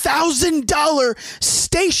 $3,000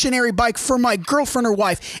 stationary bike for my girlfriend or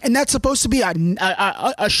wife, and that's supposed to be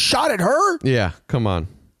a shot at her? Yeah, come on.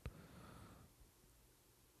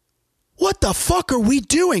 What the fuck are we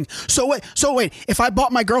doing? So wait, if I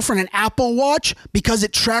bought my girlfriend an Apple Watch because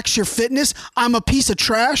it tracks your fitness, I'm a piece of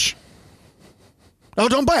trash? Oh,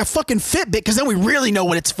 don't buy a fucking Fitbit because then we really know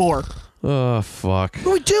what it's for. Oh, fuck. What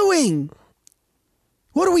are we doing?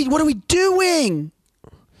 What are we doing?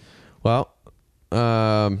 Well,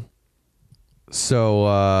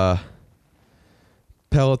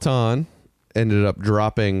 Peloton ended up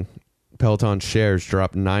dropping, Peloton shares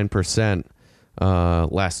dropped 9%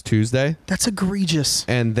 last Tuesday, That's egregious.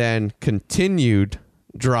 and then continued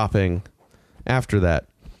dropping after that.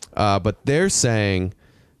 But they're saying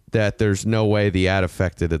that there's no way the ad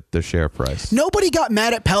affected the share price. Nobody got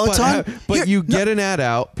mad at Peloton. But you get an ad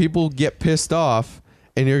out, people get pissed off,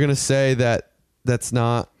 and you're going to say that that's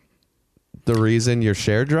not the reason your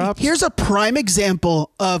share dropped? Here's a prime example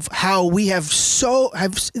of how we this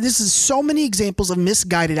is so many examples of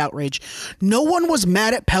misguided outrage. No one was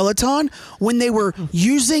mad at Peloton when they were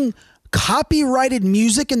using copyrighted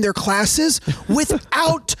music in their classes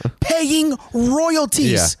without paying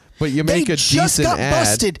royalties. Yeah, but you make they a just decent got ad.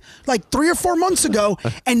 busted like 3 or 4 months ago,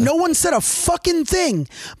 and no one said a fucking thing.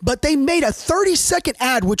 But they made a 30-second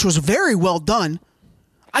ad, which was very well done.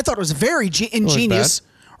 I thought it was very ingenious, bad.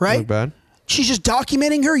 right? Not bad. She's just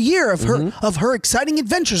documenting her year of her exciting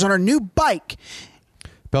adventures on her new bike.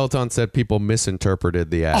 Peloton said people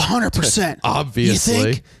misinterpreted the ad. 100%. Obviously. You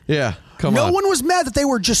think? Yeah. Come No on. one was mad that they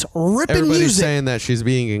were just ripping Everybody's music. saying that she's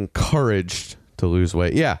being encouraged to lose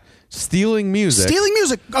weight. Yeah. Stealing music. Stealing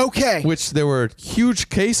music, okay. Which there were huge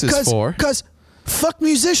cases for. Because fuck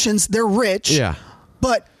musicians, they're rich. Yeah.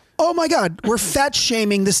 But, oh my God, we're fat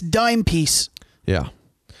shaming this dime piece. Yeah.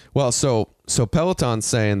 Well, so Peloton's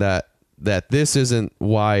saying that this isn't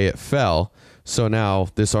why it fell. So now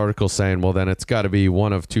this article's saying, well, then it's got to be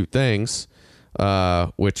one of two things,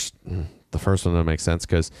 which the first one doesn't make sense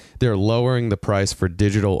because they're lowering the price for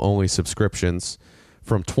digital-only subscriptions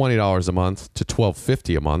from $20 a month to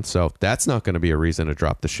 $12.50 a month. So that's not going to be a reason to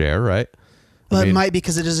drop the share, right? Well, it might be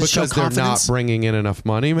because it doesn't show because they're confidence. not bringing in enough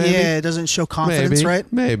money, maybe? Yeah, it doesn't show confidence, right?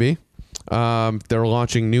 Maybe. They're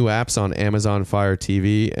launching new apps on Amazon Fire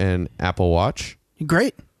TV and Apple Watch.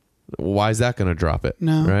 Great. Why is that going to drop it?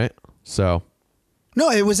 No. Right? So. No,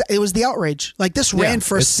 it was the outrage. Like this ran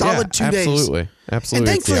for a solid 2 days. Absolutely. And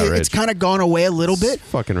thankfully it's kind of gone away a little bit. It's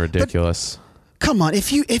fucking ridiculous. Come on,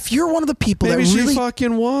 if you're one of the people Maybe that really she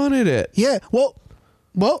fucking wanted it. Yeah. Well,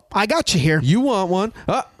 I got you here. You want one?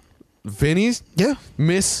 Vinny's. Yeah.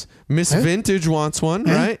 Miss Vintage wants one,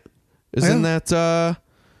 Yeah. right? Isn't that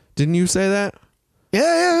didn't you say that?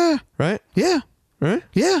 Yeah. Right? Yeah. Right?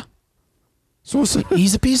 Yeah. So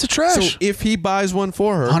He's a piece of trash. So if he buys one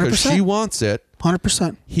for her because 100%. she wants it,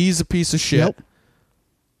 100%. he's a piece of shit. Yep.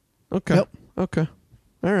 Okay. Yep. Okay.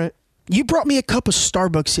 All right. You brought me a cup of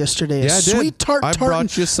Starbucks yesterday. Yeah, I did. Sweet tart I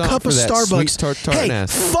brought you something cup for of that Starbucks. sweet tart hey,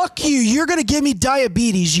 fuck you. You're going to give me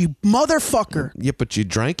diabetes, you motherfucker. Yeah, but you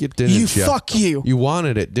drank it, didn't you? Fuck you. You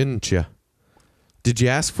wanted it, didn't you? Did you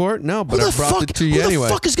ask for it? No, but I brought it to you anyway. Who the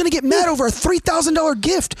fuck is going to get mad over a $3,000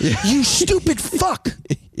 gift? Yeah. You stupid fuck.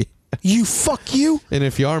 Yeah. You fuck you. And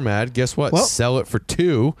if you are mad, guess what? Well, sell it for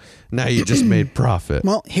 $2. Now you just made profit.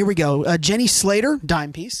 Well, here we go. Jenny Slater,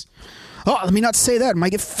 dime piece. Oh, let me not say that. It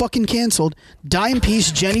might get fucking canceled. Dime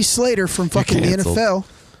piece Jenny Slater from fucking the NFL.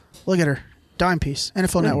 Look at her. Dime piece.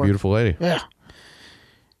 NFL Network. Beautiful lady. Yeah.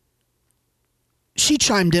 She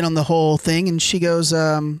chimed in on the whole thing, and she goes,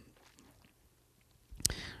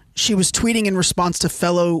 she was tweeting in response to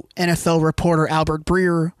fellow NFL reporter Albert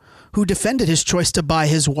Breer, who defended his choice to buy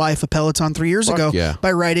his wife a Peloton 3 years ago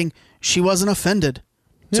by writing, she wasn't offended.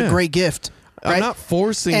 It's a great gift. Right? I'm not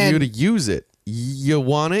forcing you to use it. You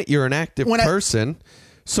want it. You're an active person.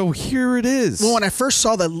 So here it is. Well, when I first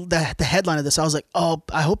saw the headline of this, I was like, oh,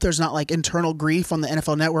 I hope there's not like internal grief on the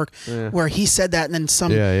NFL Network where he said that and then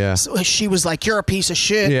she was like, you're a piece of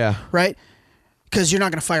shit. Yeah. Right? Because you're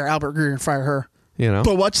not going to fire Albert Breer, you're going to fire her. You know.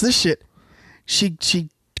 But watch this shit. She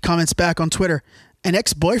comments back on Twitter, an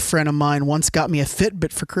ex-boyfriend of mine once got me a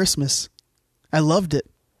Fitbit for Christmas. I loved it.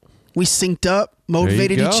 We synced up,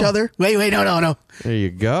 motivated each other. Wait, no. There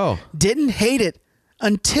you go. Didn't hate it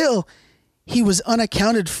until he was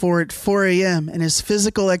unaccounted for at 4 a.m. and his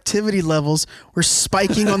physical activity levels were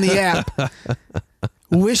spiking on the app.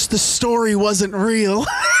 Wish the story wasn't real.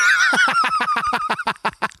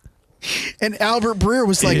 And Albert Breer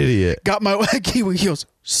was like, idiot. Got my, he goes,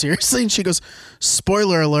 seriously? And she goes,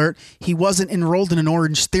 spoiler alert, he wasn't enrolled in an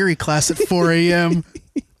Orange Theory class at 4 a.m.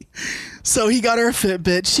 So he got her a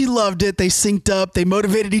Fitbit. She loved it. They synced up. They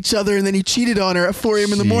motivated each other, and then he cheated on her at 4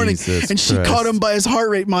 a.m. in the morning. And she caught him by his heart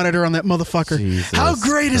rate monitor on that motherfucker. How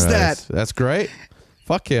great is that? That's great.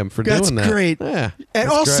 Fuck him for doing that. That's great. Yeah, and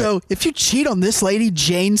also, if you cheat on this lady,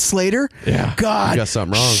 Jane Slater, God, you got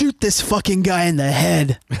something wrong. Shoot this fucking guy in the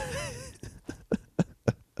head.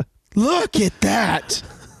 Look at that.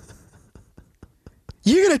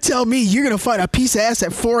 You're going to tell me you're going to find a piece of ass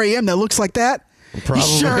at 4 a.m. that looks like that? Probably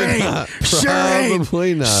sure ain't. not.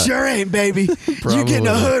 Probably not. Sure ain't, baby. You're getting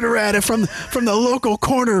a hood rat from the local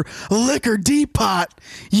corner liquor depot,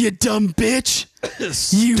 you dumb bitch.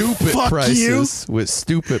 Stupid prices with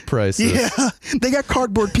stupid prices. Yeah, they got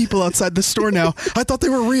cardboard people outside the store now. I thought they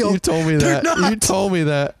were real. You told me that. You told me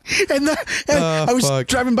that. And I was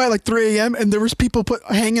driving by like 3 a.m. and there was people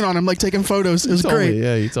hanging on them, like taking photos. It was great.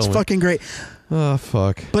 Yeah, you told me. It's fucking great. Oh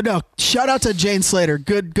fuck! But no, shout out to Jane Slater.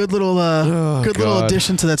 Good little little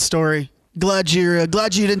addition to that story. Glad you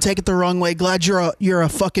didn't take it the wrong way. Glad you're a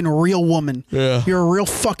fucking real woman. Yeah, you're a real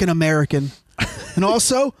fucking American. And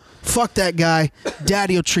also, fuck that guy.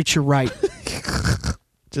 Daddy will treat you right.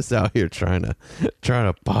 Just out here trying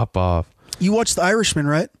to pop off. You watched The Irishman,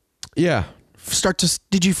 right? Yeah.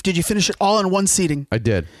 Did you finish it all in one seating? I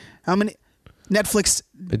did. How many? Netflix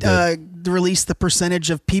released the percentage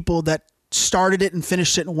of people that started it and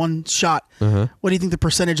finished it in one shot. What do you think the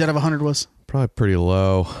percentage out of 100 was? Probably pretty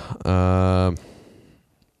low.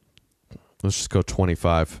 Let's just go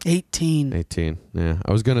 25. 18. Yeah.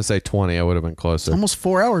 I was going to say 20. I would have been closer. Almost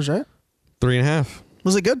 4 hours, right? 3.5.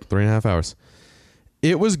 Was it good? 3.5 hours.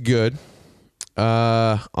 It was good.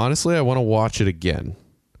 Honestly, I want to watch it again.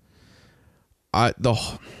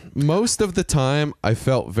 Most of the time, I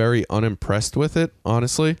felt very unimpressed with it,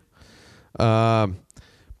 honestly.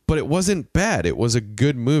 But it wasn't bad. It was a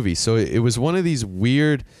good movie. So it was one of these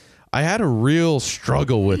weird... I had a real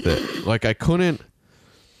struggle with it. Like, I couldn't...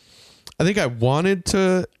 I think I wanted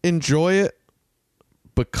to enjoy it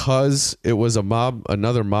because it was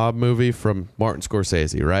another mob movie from Martin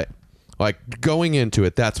Scorsese, right? Like, going into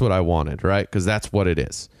it, that's what I wanted, right? Because that's what it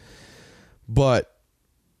is. But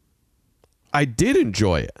I did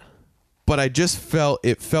enjoy it. But I just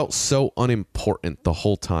felt so unimportant the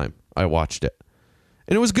whole time I watched it.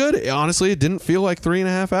 And it was good. Honestly, it didn't feel like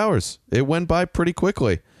 3.5 hours. It went by pretty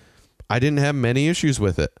quickly. I didn't have many issues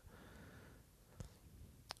with it.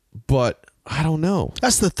 But I don't know.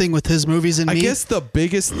 That's the thing with his movies and me. I guess the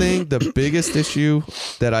biggest issue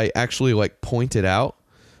that I actually like pointed out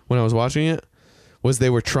when I was watching it was they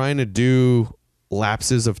were trying to do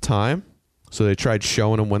lapses of time. So they tried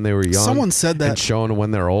showing them when they were young. Someone said that. And showing them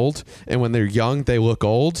when they're old. And when they're young, they look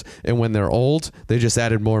old. And when they're old, they just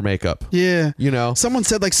added more makeup. Yeah. You know? Someone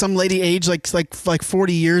said like some lady aged like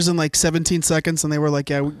 40 years in like 17 seconds. And they were like,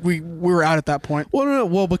 yeah, we were out at that point. Well, no.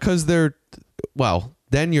 Well, because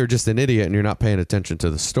then you're just an idiot and you're not paying attention to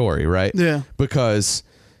the story, right? Yeah. Because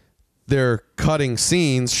they're cutting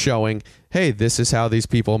scenes showing, hey, this is how these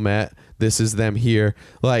people met. This is them here.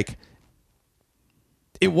 Like,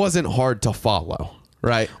 it wasn't hard to follow,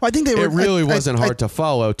 right? Well, I think they were. It really wasn't hard to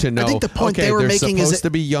follow to know. I think the point okay, they were they're making is supposed to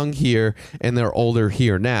be young here and they're older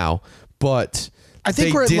here now, but I think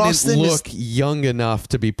they where it didn't lost them is look young enough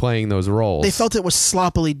to be playing those roles. they felt it was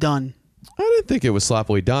sloppily done. I didn't think it was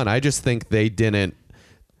sloppily done. I just think they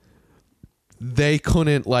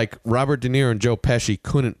couldn't, like, Robert De Niro and Joe Pesci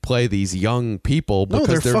couldn't play these young people No,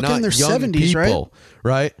 because they're they're fucking not in their young 70s, people,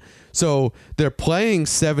 right? So they're playing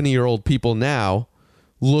 70-year-old people now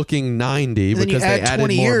looking 90 And then you because they add added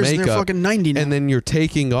 20 more years and makeup. they're fucking 90 now. And then you're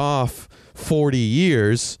taking off 40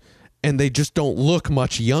 years and they just don't look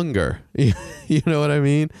much younger. You know what I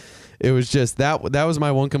mean? It was just that was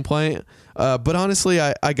my one complaint. But honestly,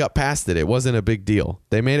 I got past it. It wasn't a big deal.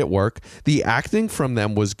 They made it work. The acting from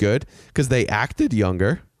them was good because they acted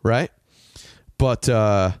younger, right? But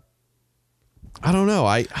I don't know.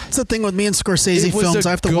 It's the thing with me and Scorsese It was films. a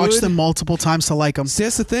I have to watch good- them multiple times to like them. See,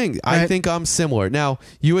 that's the thing. I Right. think I'm similar. Now,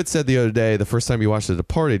 you had said the other day, the first time you watched The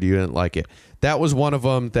Departed, you didn't like it. That was one of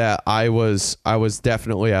them that I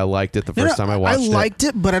definitely, I liked it the first time I watched it. I liked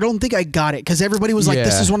it, but I don't think I got it because everybody was like,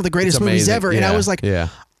 "This Yeah, is one of the greatest it's movies amazing. ever," and I Yeah, was like, yeah.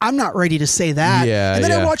 "I'm not ready to say that." Yeah, and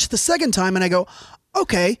then I yeah. watched it the second time, and I go,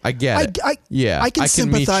 "Okay, I get it. Yeah, I can I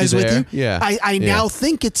can meet you sympathize with there. you. Yeah, I yeah. now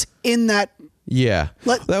think it's in that." Yeah.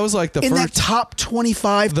 That was like the in first that top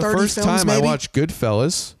 25, the 30 first films, time maybe. I watched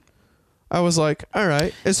Goodfellas, I was like, all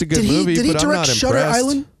right, it's a good Did movie, he but I'm direct not Shutter impressed.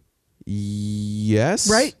 Island? Yes.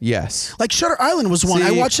 Right? Yes. Like Shutter Island was one. I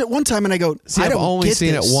See- watched it one time and I go, See, I I've don't only get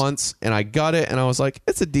seen this. it once, and I got it, and I was like,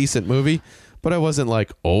 it's a decent movie, but I wasn't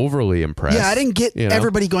like overly impressed. Yeah, I didn't get you know?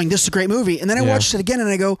 everybody going, this is a great movie. And then I Yeah. watched it again and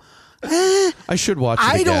I go, I should watch it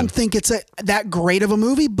I again. don't think it's that great of a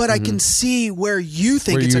movie, but I can see where you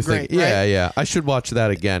think Where it's you a great. think, yeah, right? yeah. I should watch that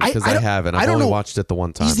again because I don't- haven't. I I've don't only know. watched it the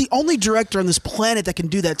one time. He's the only director on this planet that can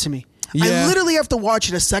do that to me. I Yeah. literally have to watch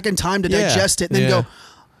it a second time to Yeah, digest it and then yeah. go,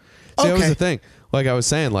 See, that was okay. the thing. Like I was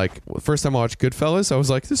saying, like first time I watched Goodfellas, I was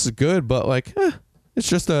like, this is good, but like, it's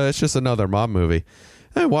just another mob movie.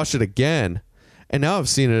 And I watched it again, and now I've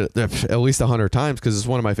seen it at least 100 times because it's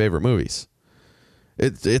one of my favorite movies.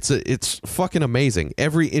 It's fucking amazing.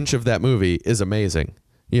 Every inch of that movie is amazing.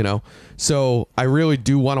 You know, so I really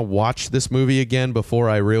do want to watch this movie again before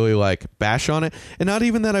I really like bash on it. And not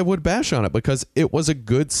even that I would bash on it because it was a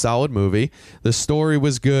good, solid movie. The story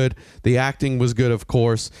was good. The acting was good, of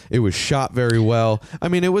course. It was shot very well. I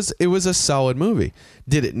mean, it was a solid movie.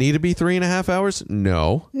 Did it need to be 3.5 hours?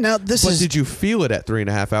 No. Now But did you feel it at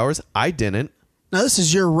 3.5 hours? I didn't. Now this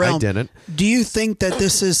is your realm. I didn't. Do you think that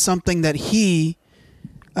this is something that he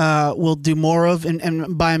will do more of?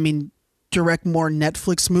 And by I mean direct more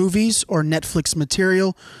Netflix movies or Netflix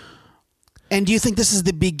material? And do you think this is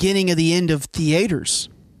the beginning of the end of theaters?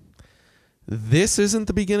 This isn't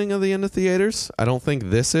the beginning of the end of theaters. I don't think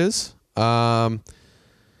this is. I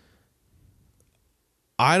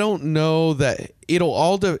don't know that it'll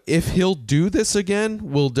all if he'll do this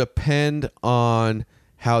again will depend on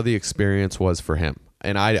how the experience was for him.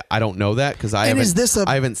 And I don't know that because I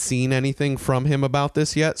haven't seen anything from him about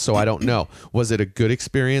this yet, so I don't know. Was it a good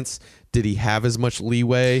experience? Did he have as much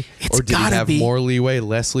leeway, or did he have more leeway,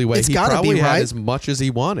 less leeway? It's He gotta probably be, had right? as much as he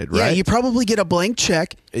wanted, right? Yeah, you probably get a blank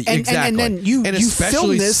check. Exactly. And then you especially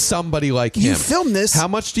film this. somebody like him. You film this. How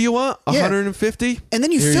much do you want? Yeah. 150? And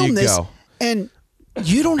then you Here film this. go. And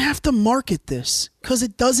you don't have to market this because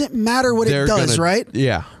it doesn't matter what it does, right?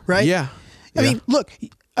 Yeah. Right? Yeah. I mean, look,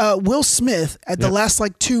 Will Smith at the last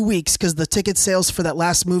like 2 weeks because the ticket sales for that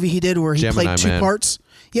last movie he did where he Gemini played two Man. parts.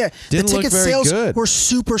 Yeah, Didn't the look ticket very sales good. were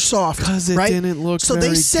super soft 'Cause it right? didn't look so they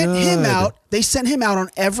very sent him good. out. They sent him out on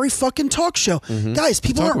every fucking talk show. Guys,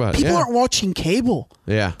 people Talk about it, yeah. aren't watching cable.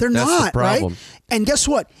 Yeah, they're that's the not problem. right. And guess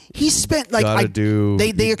what? He spent like Gotta do- they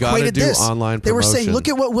you gotta equated do this. online They were saying, promotion. look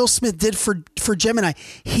at what Will Smith did for Gemini.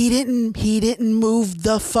 He didn't move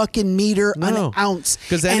the fucking meter an ounce.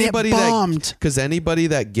 Because and anybody it bombed.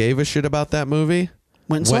 that gave a shit about that movie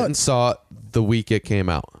Went and saw it the week it came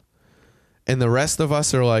out, and the rest of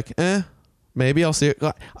us are like, maybe I'll see it.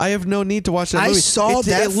 I have no need to watch that movie. I saw It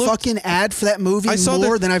that looked- fucking ad for that movie I saw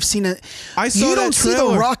more that- than I've seen it. I saw you that don't see the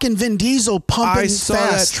trailer. Rock and Vin Diesel pumping I saw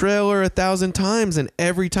fast. that trailer 1,000 times, and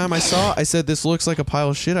every time I saw it, I said, "This looks like a pile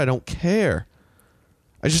of shit." I don't care.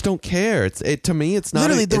 I just don't care. To me, it's not.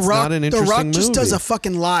 Literally, it's not an The interesting Rock just movie. does a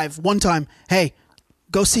fucking live one time. Hey,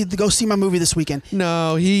 go see my movie this weekend.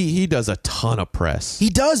 No, he does a ton of press. He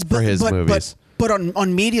does, but for his movies. But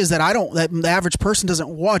on medias that the average person doesn't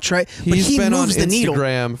watch, right? But He's he been on moves the needle.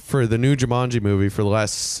 Instagram for the new Jumanji movie for the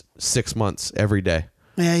last 6 months every day.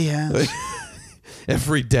 Yeah.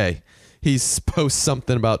 Every day. he's posts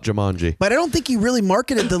something about Jumanji. But I don't think he really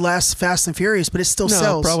marketed the last Fast and Furious, but it still No,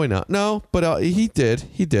 sells. probably not. No, but he did.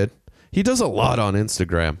 He does a lot on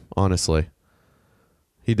Instagram, honestly.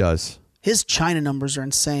 He does. His China numbers are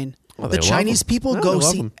insane. Oh, the they love Chinese him. people No, go they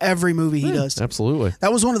love see him. every movie he does. Absolutely.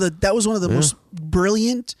 That was one of the most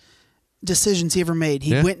brilliant decisions he ever made.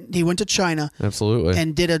 He went to China. Absolutely.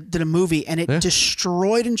 And did a movie, and it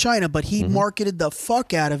destroyed in China, but he marketed the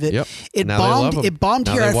fuck out of it. Yep. It Now they love bombed. him. It bombed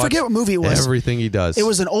Now here. they I forget watch what movie it was. Everything he does. It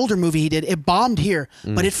was an older movie he did. It bombed here,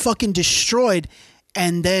 but it fucking destroyed.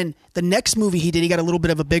 And then the next movie he did, he got a little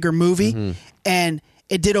bit of a bigger movie, and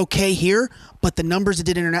it did okay here. But the numbers it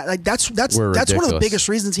did that's one of the ridiculous. biggest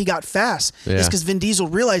reasons he got fast. Yeah. Is because Vin Diesel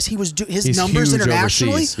realized his He's numbers huge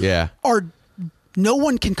internationally overseas. Yeah. are no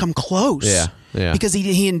one can come close. Yeah. Yeah. Because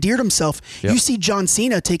he endeared himself. Yep. You see John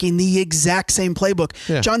Cena taking the exact same playbook.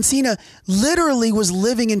 Yeah. John Cena literally was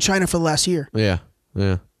living in China for the last year. Yeah.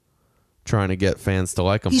 Yeah. Trying to get fans to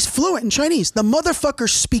like him. He's fluent in Chinese. The motherfucker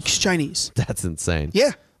speaks Chinese. That's insane.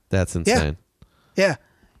 Yeah. That's insane. Yeah.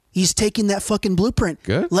 He's taking that fucking blueprint.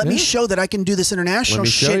 Good. Let me Yeah. show that I can do this international Let me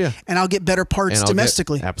show shit, ya. and I'll get better parts And I'll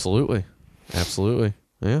domestically. absolutely. Absolutely.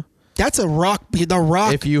 Yeah. That's a rock. The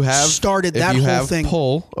Rock If you have started that if you whole have thing.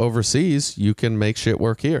 pull overseas, you can make shit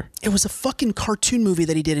work here. It was a fucking cartoon movie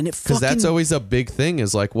that he did, and it Because fucking. that's always a big thing.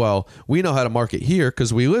 Is like, well, we know how to market here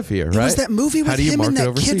because we live here, It right? was that movie How with do you him and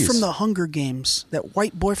market that kid overseas? from the Hunger Games. That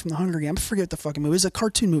white boy from the Hunger Games. I forget the fucking movie. It was a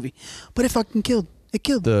cartoon movie, but it fucking killed. It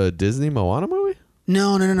killed. the Disney Moana movie.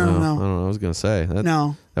 No. I don't know. I was gonna say that.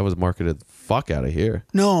 No. that was marketed the fuck out of here.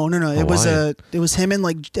 No. It was Hawaiian. it was him and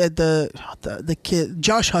like the kid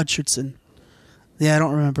Josh Hutcherson. Yeah, I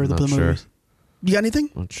don't remember the Not blue sure. movie. You got anything?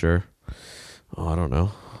 Not sure. Oh, I don't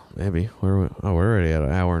know. Maybe we're already at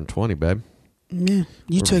an hour and 20, babe. Yeah,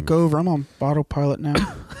 you take over. I'm on autopilot now.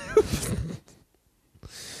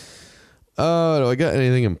 Do I got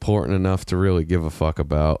anything important enough to really give a fuck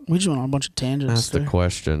about? We just went on a bunch of tangents. That's the there.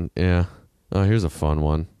 question. Yeah. Oh, here's a fun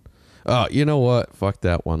one. Oh, you know what? Fuck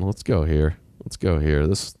that one. Let's go here.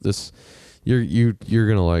 This you're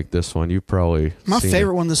gonna like this one. You probably My seen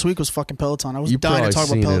favorite one this week was fucking Peloton. I was You dying probably to talk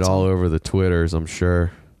about seen Peloton. it all over the Twitters. I'm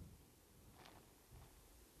sure.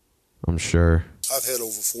 I've had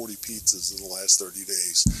over 40 pizzas in the last 30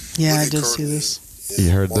 days. Yeah, I Willie did see Curtin this. You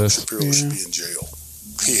heard Mark this? Shapiro Yeah. should be in jail.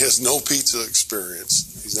 He has no pizza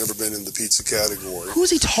experience. He's never been in the pizza category. Who is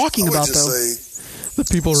he talking I would about just though? say The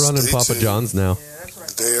people running Stay Papa tuned. John's now.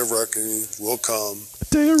 the day of reckoning will come.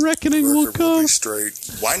 Day of reckoning will Record will come. be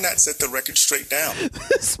straight. Why not set the record straight down?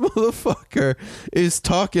 This motherfucker is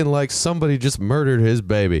talking like somebody just murdered his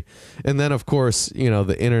baby. And then, of course, you know,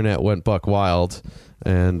 the internet went buck wild.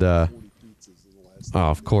 And,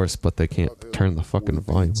 of course, but they can't turn the fucking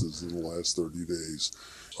volume. Pizzas in the last 30 days.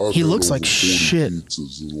 He looks like 40 shit.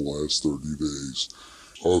 Pizzas in the last 30 days.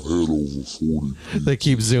 I've had over 40. They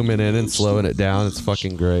keep zooming in and slowing it down. It's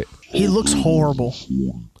fucking great. He looks horrible.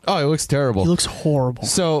 Oh, it looks terrible. He looks horrible.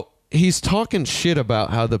 So he's talking shit about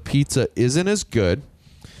how the pizza isn't as good.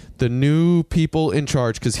 The new people in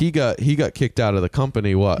charge, because he got kicked out of the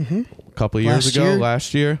company, what, a couple of years ago,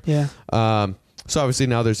 last year? Yeah. So obviously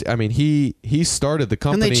now there's, I mean, he started the And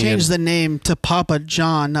company. they changed the name to Papa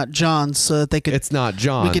John, not John, so that they could. It's not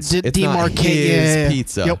John's. We could it's not demarcate his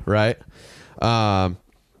pizza, Yep. right?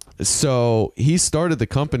 So he started the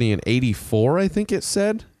company in 84, I think it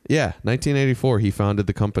said. Yeah, 1984, he founded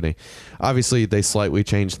the company. Obviously, they slightly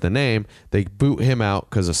changed the name. They boot him out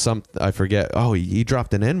because of some, I forget. Oh, he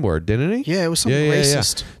dropped an N-word, didn't he? Yeah, it was something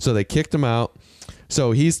racist. So they kicked him out.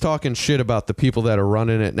 So he's talking shit about the people that are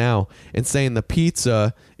running it now and saying the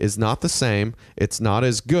pizza is not the same. It's not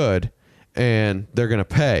as good, and they're going to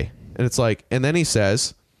pay. And it's like, and then he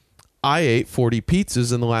says, I ate 40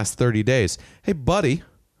 pizzas in the last 30 days. Hey, buddy,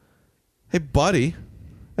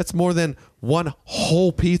 that's more than one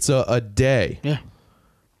whole pizza a day. Yeah.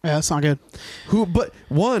 Yeah, that's not good. But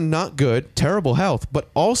one, not good, terrible health, but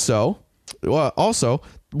also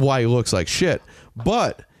why he looks like shit.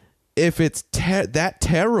 But if it's that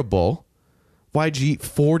terrible, why'd you eat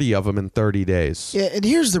 40 of them in 30 days? Yeah, and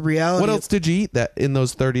here's the reality. What else did you eat that in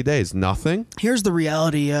those 30 days? Nothing? Here's the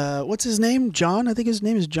reality. What's his name? John? I think his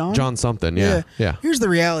name is John. John something, yeah. Here's the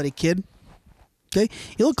reality, kid. Okay?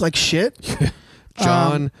 You look like shit.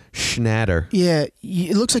 John Schnatter. Yeah,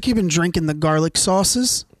 it looks like you've been drinking the garlic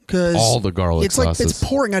sauces. All the garlic sauces. sauces. It's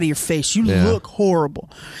pouring out of your face. You look horrible.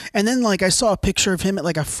 And then, like, I saw a picture of him at,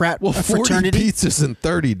 like, a 40 fraternity. pizzas in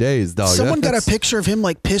 30 days, dog. Someone got a picture of him,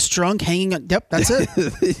 like, pissed drunk, hanging on. Yep, that's it.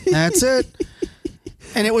 That's it.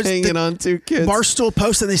 And it was hanging on two kids. Barstool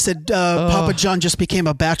Post, and they said, Papa John just became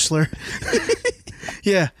a bachelor.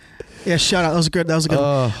 Yeah. Yeah, shout out. That was good. That was a good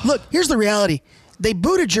one. Look, here's the reality. They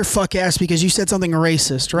booted your fuck ass because you said something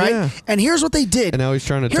racist, right? Yeah. And here's what they did. And now he's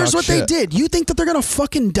trying to Here's talk what they shit. did. You think that they're gonna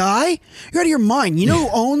fucking die? You're out of your mind. You know who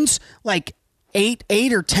owns like 8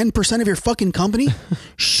 or 10% of your fucking company?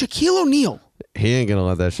 Shaquille O'Neal. He ain't gonna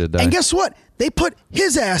let that shit die. And guess what? They put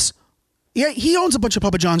his ass. Yeah, he owns a bunch of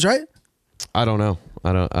Papa John's, right? I don't know.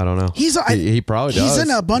 I don't know. He probably does. He's in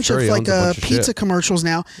a bunch of like pizza shit. commercials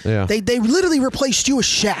now. Yeah. They literally replaced you with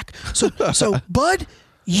Shaq. So Bud,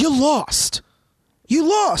 you lost. You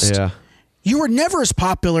lost. Yeah. You were never as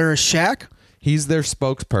popular as Shaq. He's their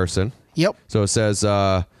spokesperson. Yep. So it says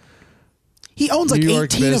He owns like New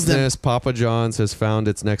York 18 of them. business Papa John's has found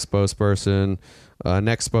its next spokesperson.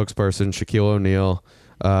 Shaquille O'Neal.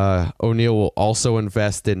 O'Neal will also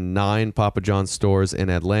invest in 9 Papa John's stores in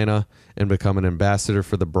Atlanta and become an ambassador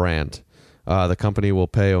for the brand. The company will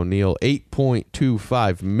pay O'Neal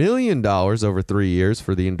 $8.25 million over 3 years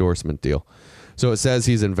for the endorsement deal. So it says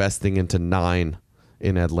he's investing into 9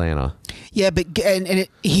 in Atlanta. Yeah, but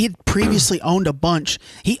he had previously owned a bunch.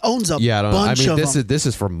 He owns a bunch of them. This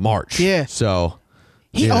is from March. Yeah. So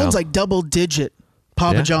He owns like double digit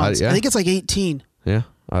Papa Yeah, John's. yeah. I think it's like 18. Yeah.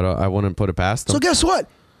 I wouldn't put it past them. So guess what?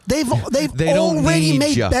 They've They don't already need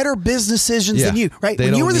made ya. better business decisions than Yeah, you, right? they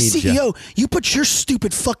When you don't were the need ya. CEO, you put your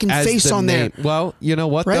stupid fucking As face the on name. there. Well, you know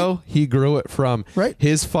what Right? though? He grew it from Right.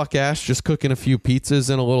 his fuck ass just cooking a few pizzas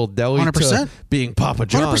in a little deli 100%. to being Papa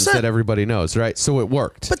John's 100%. that everybody knows, right? So it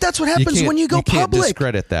worked. But that's what happens can't- when you go you can't public.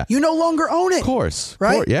 discredit that. You no longer own it. Of course.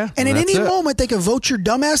 Right? Yeah. And at that's any it. moment, they can vote your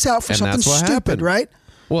dumbass out for And something that's what stupid, happened. right?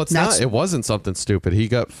 Well, it's Now not. it's- It wasn't something stupid. He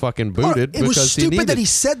got fucking booted it was because stupid he needed, that he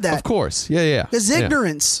said that. Of course. Yeah. It's Yeah.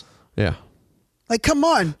 ignorance. Yeah. Like, come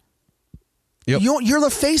on. Yep. You're the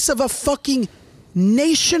face of a fucking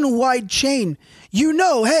nationwide chain. You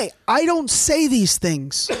know, hey, I don't say these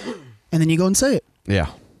things. And then you go and say it. Yeah.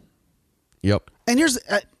 Yep. And here's,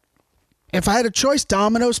 if I had a choice,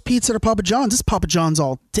 Domino's, pizza, or Papa John's, it's Papa John's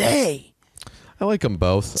all day. I like them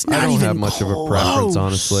both. not I don't even have much of a preference, close.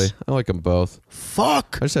 honestly. I like them both.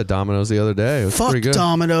 Fuck. I just had Domino's the other day. It was Fuck pretty good.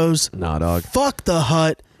 Domino's. Nah, dog. Fuck the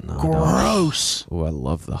Hut. Nah, Gross. Oh, I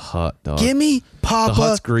love the Hut, dog. Give me Papa The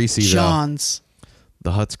Hut's greasy, though. John's.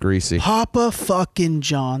 The Hut's greasy. Papa fucking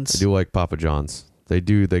John's. I do like Papa John's. They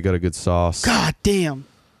do. They got a good sauce. God damn.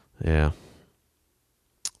 Yeah.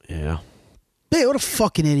 Yeah. Hey, what a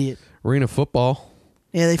fucking idiot. Arena football.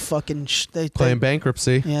 Yeah, they fucking... they Playing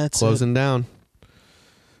bankruptcy. Yeah, that's Closing down.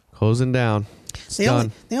 Closing down. It's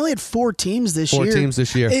done. They only had 4 teams this year. 4 teams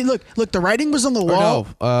this year. Hey, look, the writing was on the wall.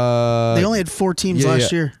 No. They only had 4 teams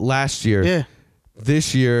last year. Last year. Yeah.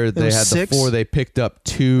 This year they was had 6. the 4. They picked up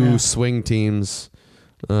 2 Yeah. swing teams.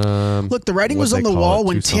 Look, the writing was on the wall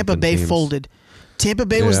when Tampa Bay folded. Tampa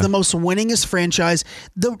Bay was Yeah. the most winningest franchise.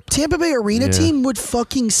 The Tampa Bay Arena Yeah. team would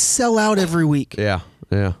fucking sell out every week. Yeah.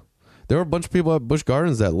 There were a bunch of people at Busch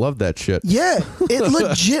Gardens that loved that shit. Yeah, it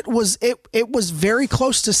legit was. It was very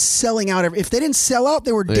close to selling out. If they didn't sell out,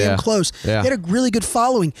 they were damn Yeah. close. Yeah. They had a really good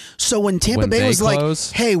following. So when Tampa When Bay they was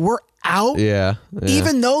close- like, "Hey, we're out," Yeah.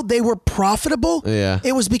 even though they were profitable, Yeah.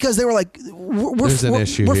 it was because they were like, "We're There's an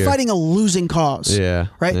issue we're here. fighting a losing cause." Yeah.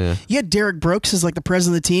 right. Yeah. You had Derek Brooks as like the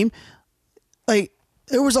president of the team. Like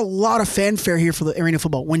there was a lot of fanfare here for the Arena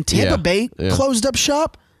football. When Tampa Yeah. Bay Yeah. closed up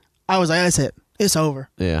shop, I was like, "That's it. It's over.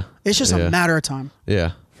 Yeah. It's just Yeah. a matter of time."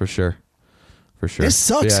 Yeah, for sure. For sure. This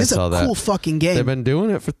sucks. Yeah, I It's a saw that. cool fucking game. They've been doing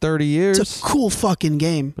it for 30 years. It's a cool fucking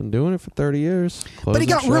game. Been doing it for 30 years. But it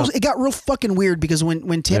got Closing real. shop. It got real fucking weird because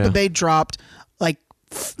when Tampa Yeah. Bay dropped,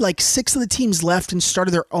 like 6 of the teams left and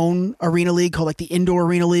started their own arena league called like the Indoor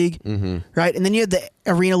Arena League, right? And then you had the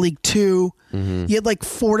Arena League 2. You had like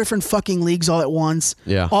 4 different fucking leagues all at once.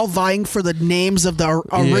 Yeah. all vying for the names of the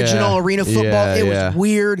original arena football. Yeah, it yeah. was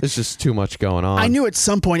weird. It's just too much going on. I knew at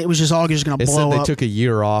some point it was just all just going to They blow said they up. took a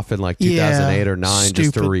year off in like 2008 or 9 just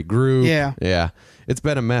to Stupid. regroup. Yeah. Yeah. It's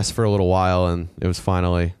been a mess for a little while, and it was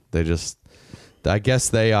finally, I guess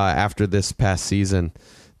they, after this past season,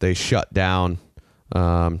 they shut down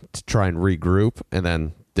to try and regroup, and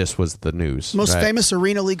then this was the news. Most right? famous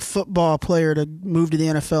Arena League football player to move to the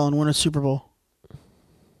NFL and win a Super Bowl.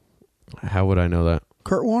 How would I know that?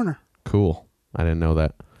 Kurt Warner. Cool. I didn't know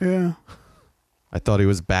that. Yeah. I thought he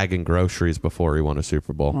was bagging groceries before he won a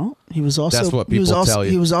Super Bowl. Well, he was also. That's what he was people also, tell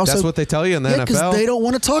you. He was also. That's what they tell you in the yeah, because NFL. they don't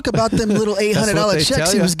want to talk about them little That's what $800 they checks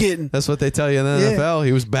tell he you. was getting. That's what they tell you in the Yeah. NFL.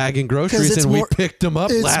 He was bagging 'Cause groceries, it's and more- we picked him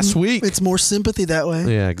up last week. It's more sympathy that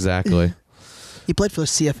way. Yeah, exactly. He played for the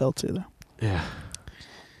CFL too, though. Yeah.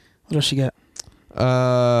 What else you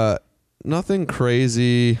got? Nothing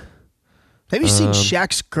crazy. Have you seen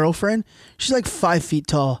Shaq's girlfriend? She's like 5 feet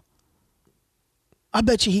tall. I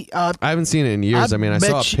bet you I haven't seen it in years. I mean, I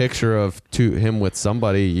saw a picture of him with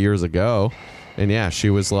somebody years ago, and yeah, she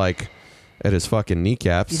was like at his fucking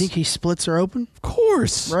kneecaps. You think he splits her open? Of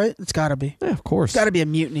course. Right? It's got to be. Yeah, of course. It's got to be a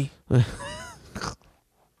mutiny.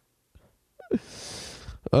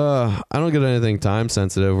 I don't get anything time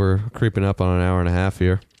sensitive. We're creeping up on an hour and a half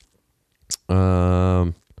here. Give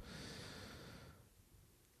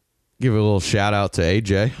a little shout out to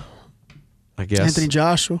AJ. I guess Anthony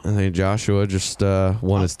Joshua just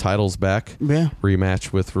won his titles back. Yeah.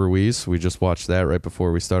 Rematch with Ruiz. We just watched that right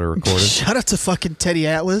before we started recording. Shout out to fucking Teddy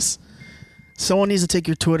Atlas. Someone needs to take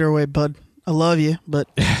your Twitter away, bud. I love you, but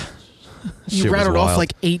you rattled off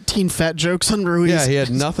like 18 fat jokes on Ruiz. Yeah, he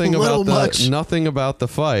had nothing about the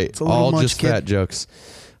fight. All just fat jokes.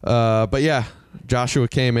 But yeah, Joshua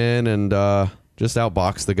came in and just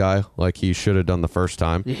outboxed the guy like he should have done the first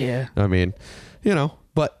time. Yeah. I mean, you know,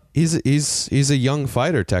 but he's a young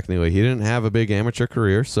fighter technically. He didn't have a big amateur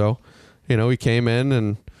career, so you know, he came in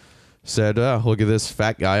and said, look at this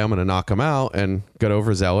fat guy, I'm going to knock him out, and got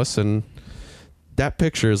overzealous. And that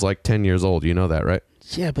picture is like 10 years old. You know that, right?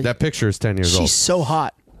 Yeah, but that picture is 10 years old. She's so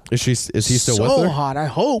hot. Is he still with her? So hot, I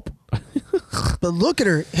hope. But look at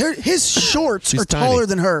her. His shorts are tiny. taller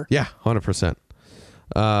than her. Yeah, 100%.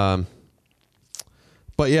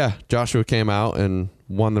 But yeah, Joshua came out and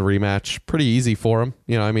won the rematch. Pretty easy for him.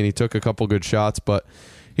 You know, I mean, he took a couple good shots, but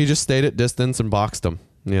he just stayed at distance and boxed him,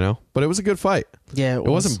 you know. But it was a good fight. Yeah, it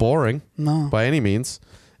wasn't boring. No. By any means.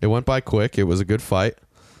 It went by quick. It was a good fight.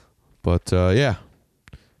 But yeah,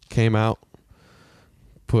 came out,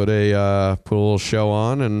 put a little show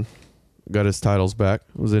on, and got his titles back.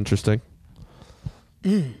 It was interesting.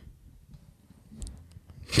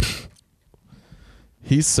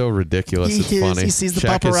 He's so ridiculous. It's funny. He sees the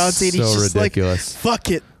Shaq paparazzi and he's so just ridiculous. like,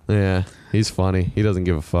 fuck it. Yeah, he's funny. He doesn't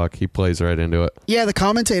give a fuck. He plays right into it. Yeah, the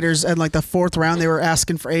commentators at like the fourth round, they were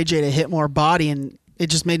asking for AJ to hit more body, and it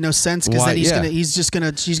just made no sense because then he's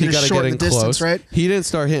gonna shorten the distance, close. Right? He didn't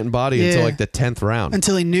start hitting body until like the 10th round.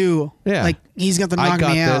 Until he knew, like he's got to knock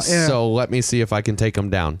me out. This, so let me see if I can take him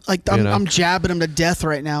down. Like I'm jabbing him to death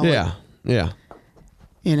right now. Yeah, like,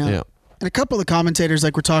 you know. Yeah. And a couple of the commentators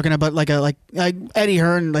like were talking about like Eddie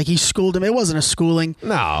Hearn, like he schooled him. It wasn't a schooling.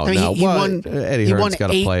 No, I mean, he won. Eddie he Hearn's won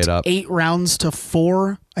got to play it up. 8 rounds to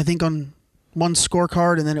 4, I think, on one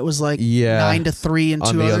scorecard, and then it was like 9-3 and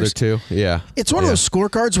on 2 the others. other 2. Yeah, it's one of those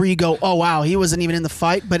scorecards where you go, "Oh wow, he wasn't even in the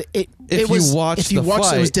fight," but if you watched, it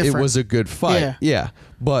was different. It was a good fight. Yeah,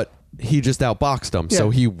 but he just outboxed him, so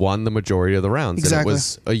he won the majority of the rounds. Exactly. And it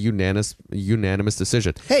was a unanimous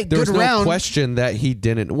decision. Hey, there good was no round. question that he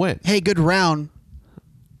didn't win. Hey, good round.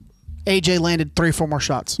 AJ landed 3 or 4 more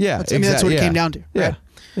shots. Yeah, I mean, that's what it came down to. Yeah, right?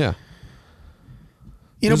 yeah.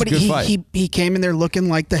 You know, but he came in there looking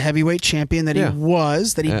like the heavyweight champion that he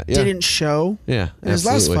was, that he didn't show in his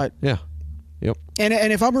last fight. Yeah. Yep.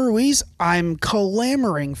 And if I'm Ruiz, I'm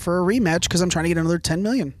clamoring for a rematch because I'm trying to get another $10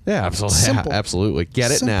 million. Yeah, absolutely. Simple. Yeah, absolutely.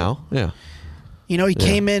 Get it now. Yeah. You know, he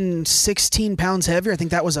came in 16 pounds heavier. I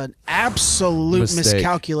think that was an absolute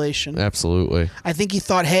miscalculation. Absolutely. I think he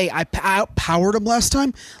thought, hey, I outpowered him last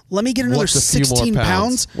time. Let me get another 16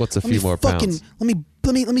 pounds. What's a few more pounds? Let me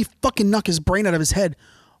fucking knock his brain out of his head.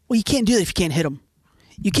 Well, you can't do that if you can't hit him.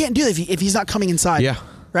 You can't do that if he's not coming inside. Yeah.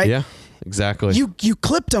 Right? Yeah. Exactly. You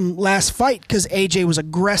clipped him last fight because AJ was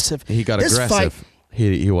aggressive. He got aggressive. Fight,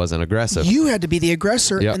 he wasn't aggressive. You had to be the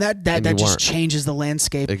aggressor, and that just weren't. Changes the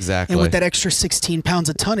landscape. Exactly. And with that extra 16 pounds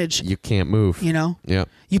of tonnage, you can't move. You know. Yeah.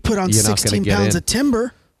 You put on 16 pounds of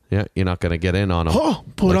timber. Yeah, you're not going to get in on them. Oh,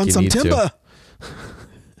 put on some timber.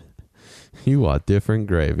 You want different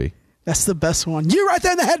gravy. That's the best one. You right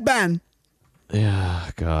there in the headband.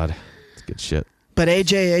 Yeah, God, it's good shit. But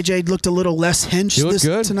AJ looked a little less hinch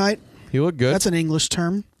tonight. He looked good. That's an English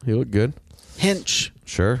term. He looked good. Hinch.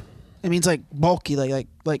 Sure. It means like bulky, like.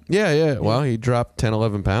 Yeah. Well, he dropped 10,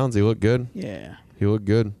 11 pounds. He looked good. Yeah. He looked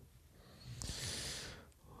good.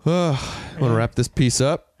 Want to wrap this piece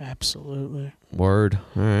up? Absolutely. Word.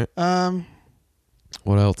 All right.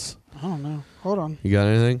 What else? I don't know. Hold on. You got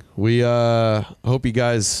anything? We hope you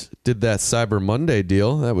guys did that Cyber Monday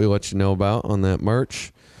deal that we let you know about on that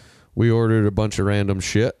merch. We ordered a bunch of random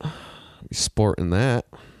shit. Be sporting that.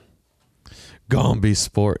 Gonna be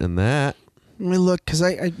sporting that. Let me look, because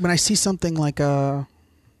when I see something like on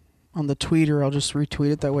the tweeter, I'll just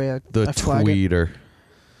retweet it. That way I flag tweeter. It.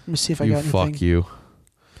 Let me see if I got anything. Fuck you.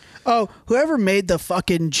 Oh, whoever made the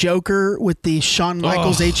fucking Joker with the Shawn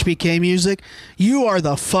Michaels HBK music, you are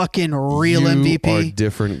the fucking real MVP. You are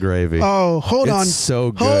different gravy. Oh, hold on. It's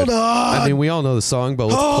so good. Hold on. I mean, we all know the song, but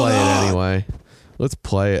let's play it anyway. Let's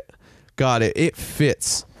play it. God, it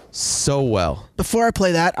fits so well. Before I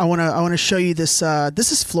play that, I wanna show you this.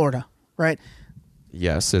 This is Florida, right?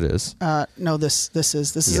 Yes, it is. No, this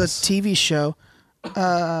is Yes. a TV show.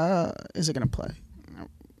 Is it gonna play? No.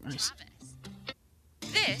 Nice.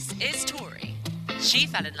 This is Tori. She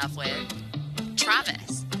fell in love with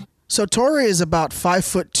Travis. So Tori is about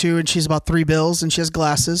 5'2" and she's about $3 bills and she has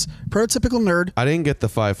glasses. Prototypical nerd. I didn't get the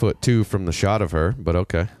 5'2" from the shot of her, but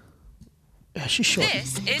okay. Yeah, she's short.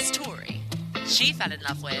 This is Tori. She fell in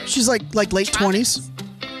love with. She's like late 20s.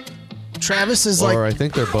 Travis is Or like. I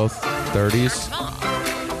think they're both 30s.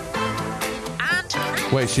 And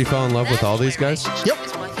Chris. Wait, she fell in love with all these guys? Yep.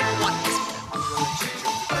 Was working once.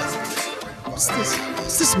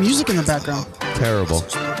 What's this music in the background? Terrible.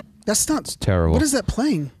 That's not terrible. What is that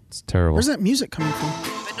playing? It's terrible. Where's that music coming from?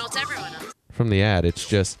 But not everyone else. From the ad, it's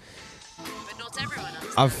just. But not everyone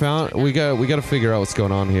else. I've found we got to figure out what's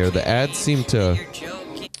going on here. The ads seem to.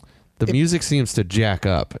 The music seems to jack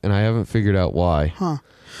up, and I haven't figured out why. Huh.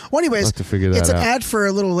 Well, anyways, I'll have to figure that it's an out. ad for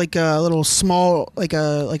a little small like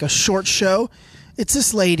a short show. It's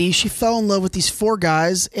this lady. She fell in love with these 4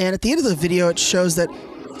 guys, and at the end of the video, it shows that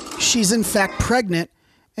she's in fact pregnant,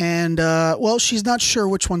 and well, she's not sure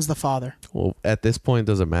which one's the father. Well, at this point,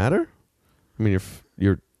 does it matter? I mean,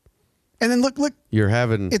 you're. And then look, You're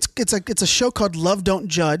having. it's a show called Love Don't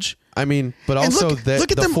Judge. I mean, but And also look that at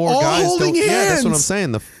the them 4 all guys holding don't. Yeah, that's what I'm hands.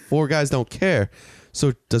 saying. The 4 guys don't care.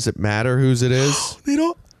 So does it matter whose it is? They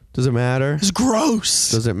don't. Does it matter? It's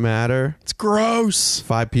gross. Does it matter? It's gross.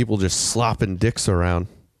 5 people just slopping dicks around.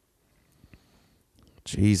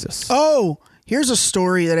 Jesus. Oh, here's a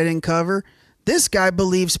story that I didn't cover. This guy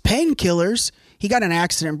believes painkillers. He got in an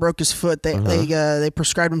accident and broke his foot. They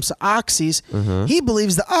prescribed him some oxys. He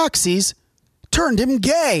believes the oxys turned him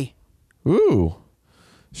gay. Ooh.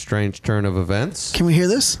 Strange turn of events. Can we hear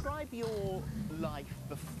this? Describe your life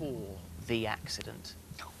before the accident.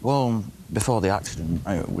 Well, before the accident,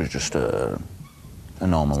 it was just a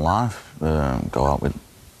normal life. Go out with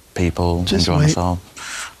people, Just enjoy wait.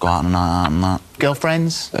 myself, go out on a night out and that.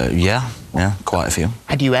 Girlfriends? Yeah, quite a few.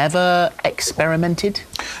 Had you ever experimented?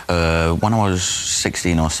 When I was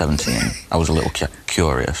 16 or 17, I was a little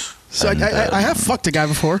curious. So and, I have fucked a guy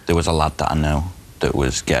before. There was a lad that I know that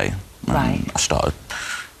was gay. And Right. I started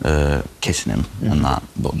kissing him and that.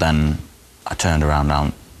 But then I turned around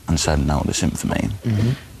now and said, no, this isn't for me.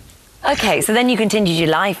 Okay, so then you continued your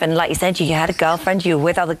life, and like you said, you had a girlfriend, you were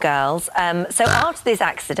with other girls. So after this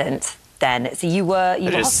accident, then, so you were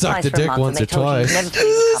just sucked hospitalised a for a dick month, once and or they told you twice. never to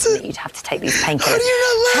leave the company, that you'd have to take these painkillers.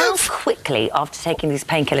 How quickly after taking these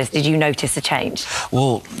painkillers did you notice a change?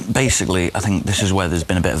 Well, basically, I think this is where there's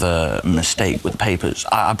been a bit of a mistake with the papers.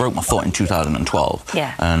 I broke my foot in 2012.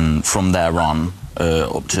 Yeah. And from there on,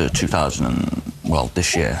 up to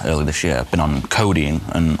early this year, I've been on codeine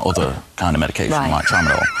and other kind of medication like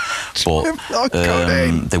tramadol. But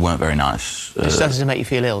they weren't very nice. It started to make you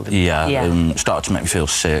feel ill, didn't it? Yeah, started to make me feel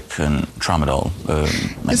sick, and tramadol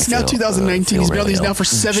made It's me now feel, 2019. feel He's been on really these ill. now for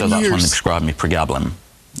 7 So that's when they years. prescribed me pregabalin,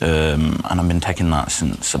 and I've been taking that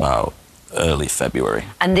since about early February.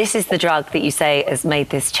 And this is the drug that you say has made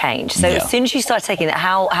this change. So Yeah. as soon as you started taking it,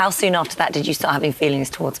 how soon after that did you start having feelings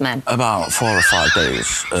towards men? About 4 or 5 days.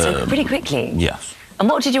 So pretty quickly? Yes. And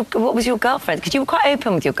what was your girlfriend? Because you were quite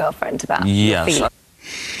open with your girlfriend about your Yes. feelings.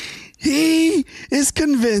 He is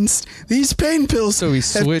convinced these pain pills So he have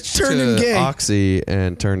switched turned him to gay. Oxy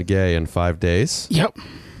and turned gay in 5 days. Yep.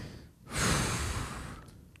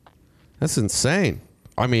 That's insane.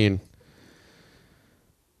 I mean,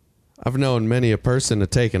 I've known many a person to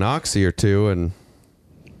take an Oxy or two, and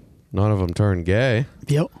none of them turn gay.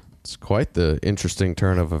 Yep. It's quite the interesting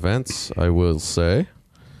turn of events, I will say.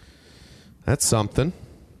 That's something.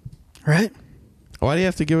 Right? Why do you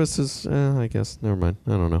have to give us this? I guess. Never mind.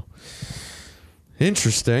 I don't know.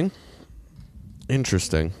 Interesting.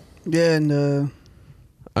 Yeah, and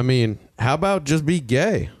I mean, how about just be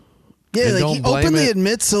gay? yeah, And like don't he blame openly it.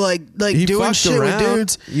 admits to like He doing fucked shit with around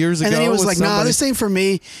dudes years and then he ago was with like, "Nah, somebody. this ain't for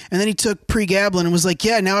me." And then he took pregabalin and was like,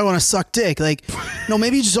 "Yeah, now I want to suck dick." Like, no,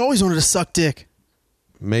 maybe he just always wanted to suck dick.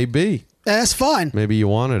 Maybe. And that's fine. Maybe you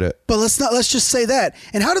wanted it. But let's just say that.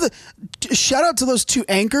 And how do shout out to those 2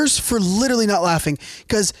 anchors for literally not laughing,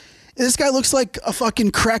 because this guy looks like a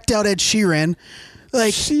fucking cracked out Ed Sheeran.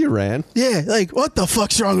 Like Sheeran. Yeah, like what the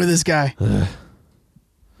fuck's wrong with this guy?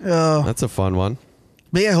 Oh, That's a fun one.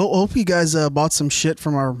 but yeah, hope you guys bought some shit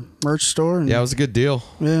from our merch store. And, Yeah, it was a good deal.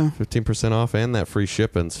 Yeah. 15% off and that free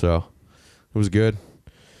shipping, so it was good.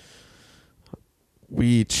 We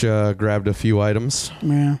each grabbed a few items.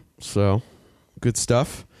 Yeah. So, good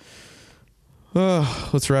stuff.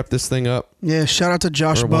 Let's wrap this thing up. Yeah, shout out to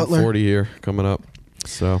Josh We're at Butler. 140 here coming up.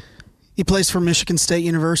 So, He plays for Michigan State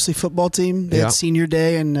University football team. They had senior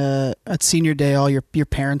day, and at senior day, all your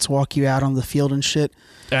parents walk you out on the field and shit.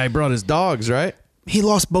 Yeah, he brought his dogs, right? He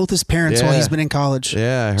lost both his parents while he's been in college.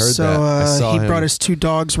 Yeah, I heard that. So I saw he him. brought his 2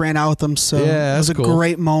 dogs, ran out with them. So Yeah, it was a that's cool.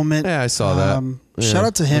 great moment. Yeah, I saw that. Shout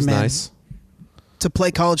out to it him, was man. Nice. To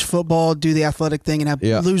play college football, do the athletic thing,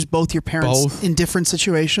 and lose both your parents in different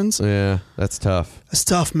situations. Yeah, that's tough. That's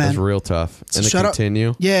tough, man. That's real tough. So And to shout out-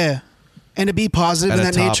 continue. Yeah. And to be positive At in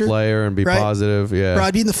a that top nature. player and be right? positive. Yeah. Bro,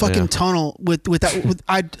 I'd be in the fucking tunnel with that.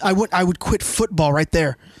 I would quit football right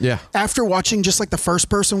there. Yeah. After watching just like the first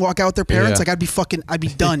person walk out with their parents, Yeah. like I'd be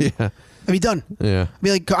done. Yeah. I'd be done. Yeah. I'd be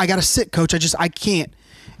like, I gotta sit, coach. I can't.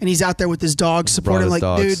 And he's out there with his dogs supporting him. Like,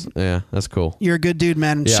 dogs. dude, Yeah, that's cool. you're a good dude,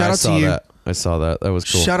 man. Yeah, Shout out to you. That. I saw that. That was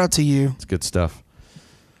cool. Shout out to you. It's good stuff.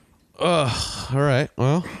 All right.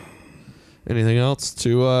 Well, anything else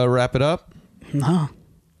to wrap it up? No.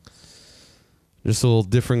 Just a little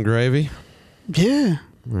different gravy. Yeah.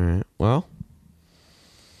 All right. Well,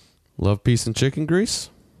 love, peace, and chicken grease.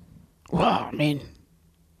 Wow, I mean,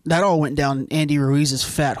 that all went down Andy Ruiz's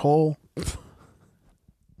fat hole.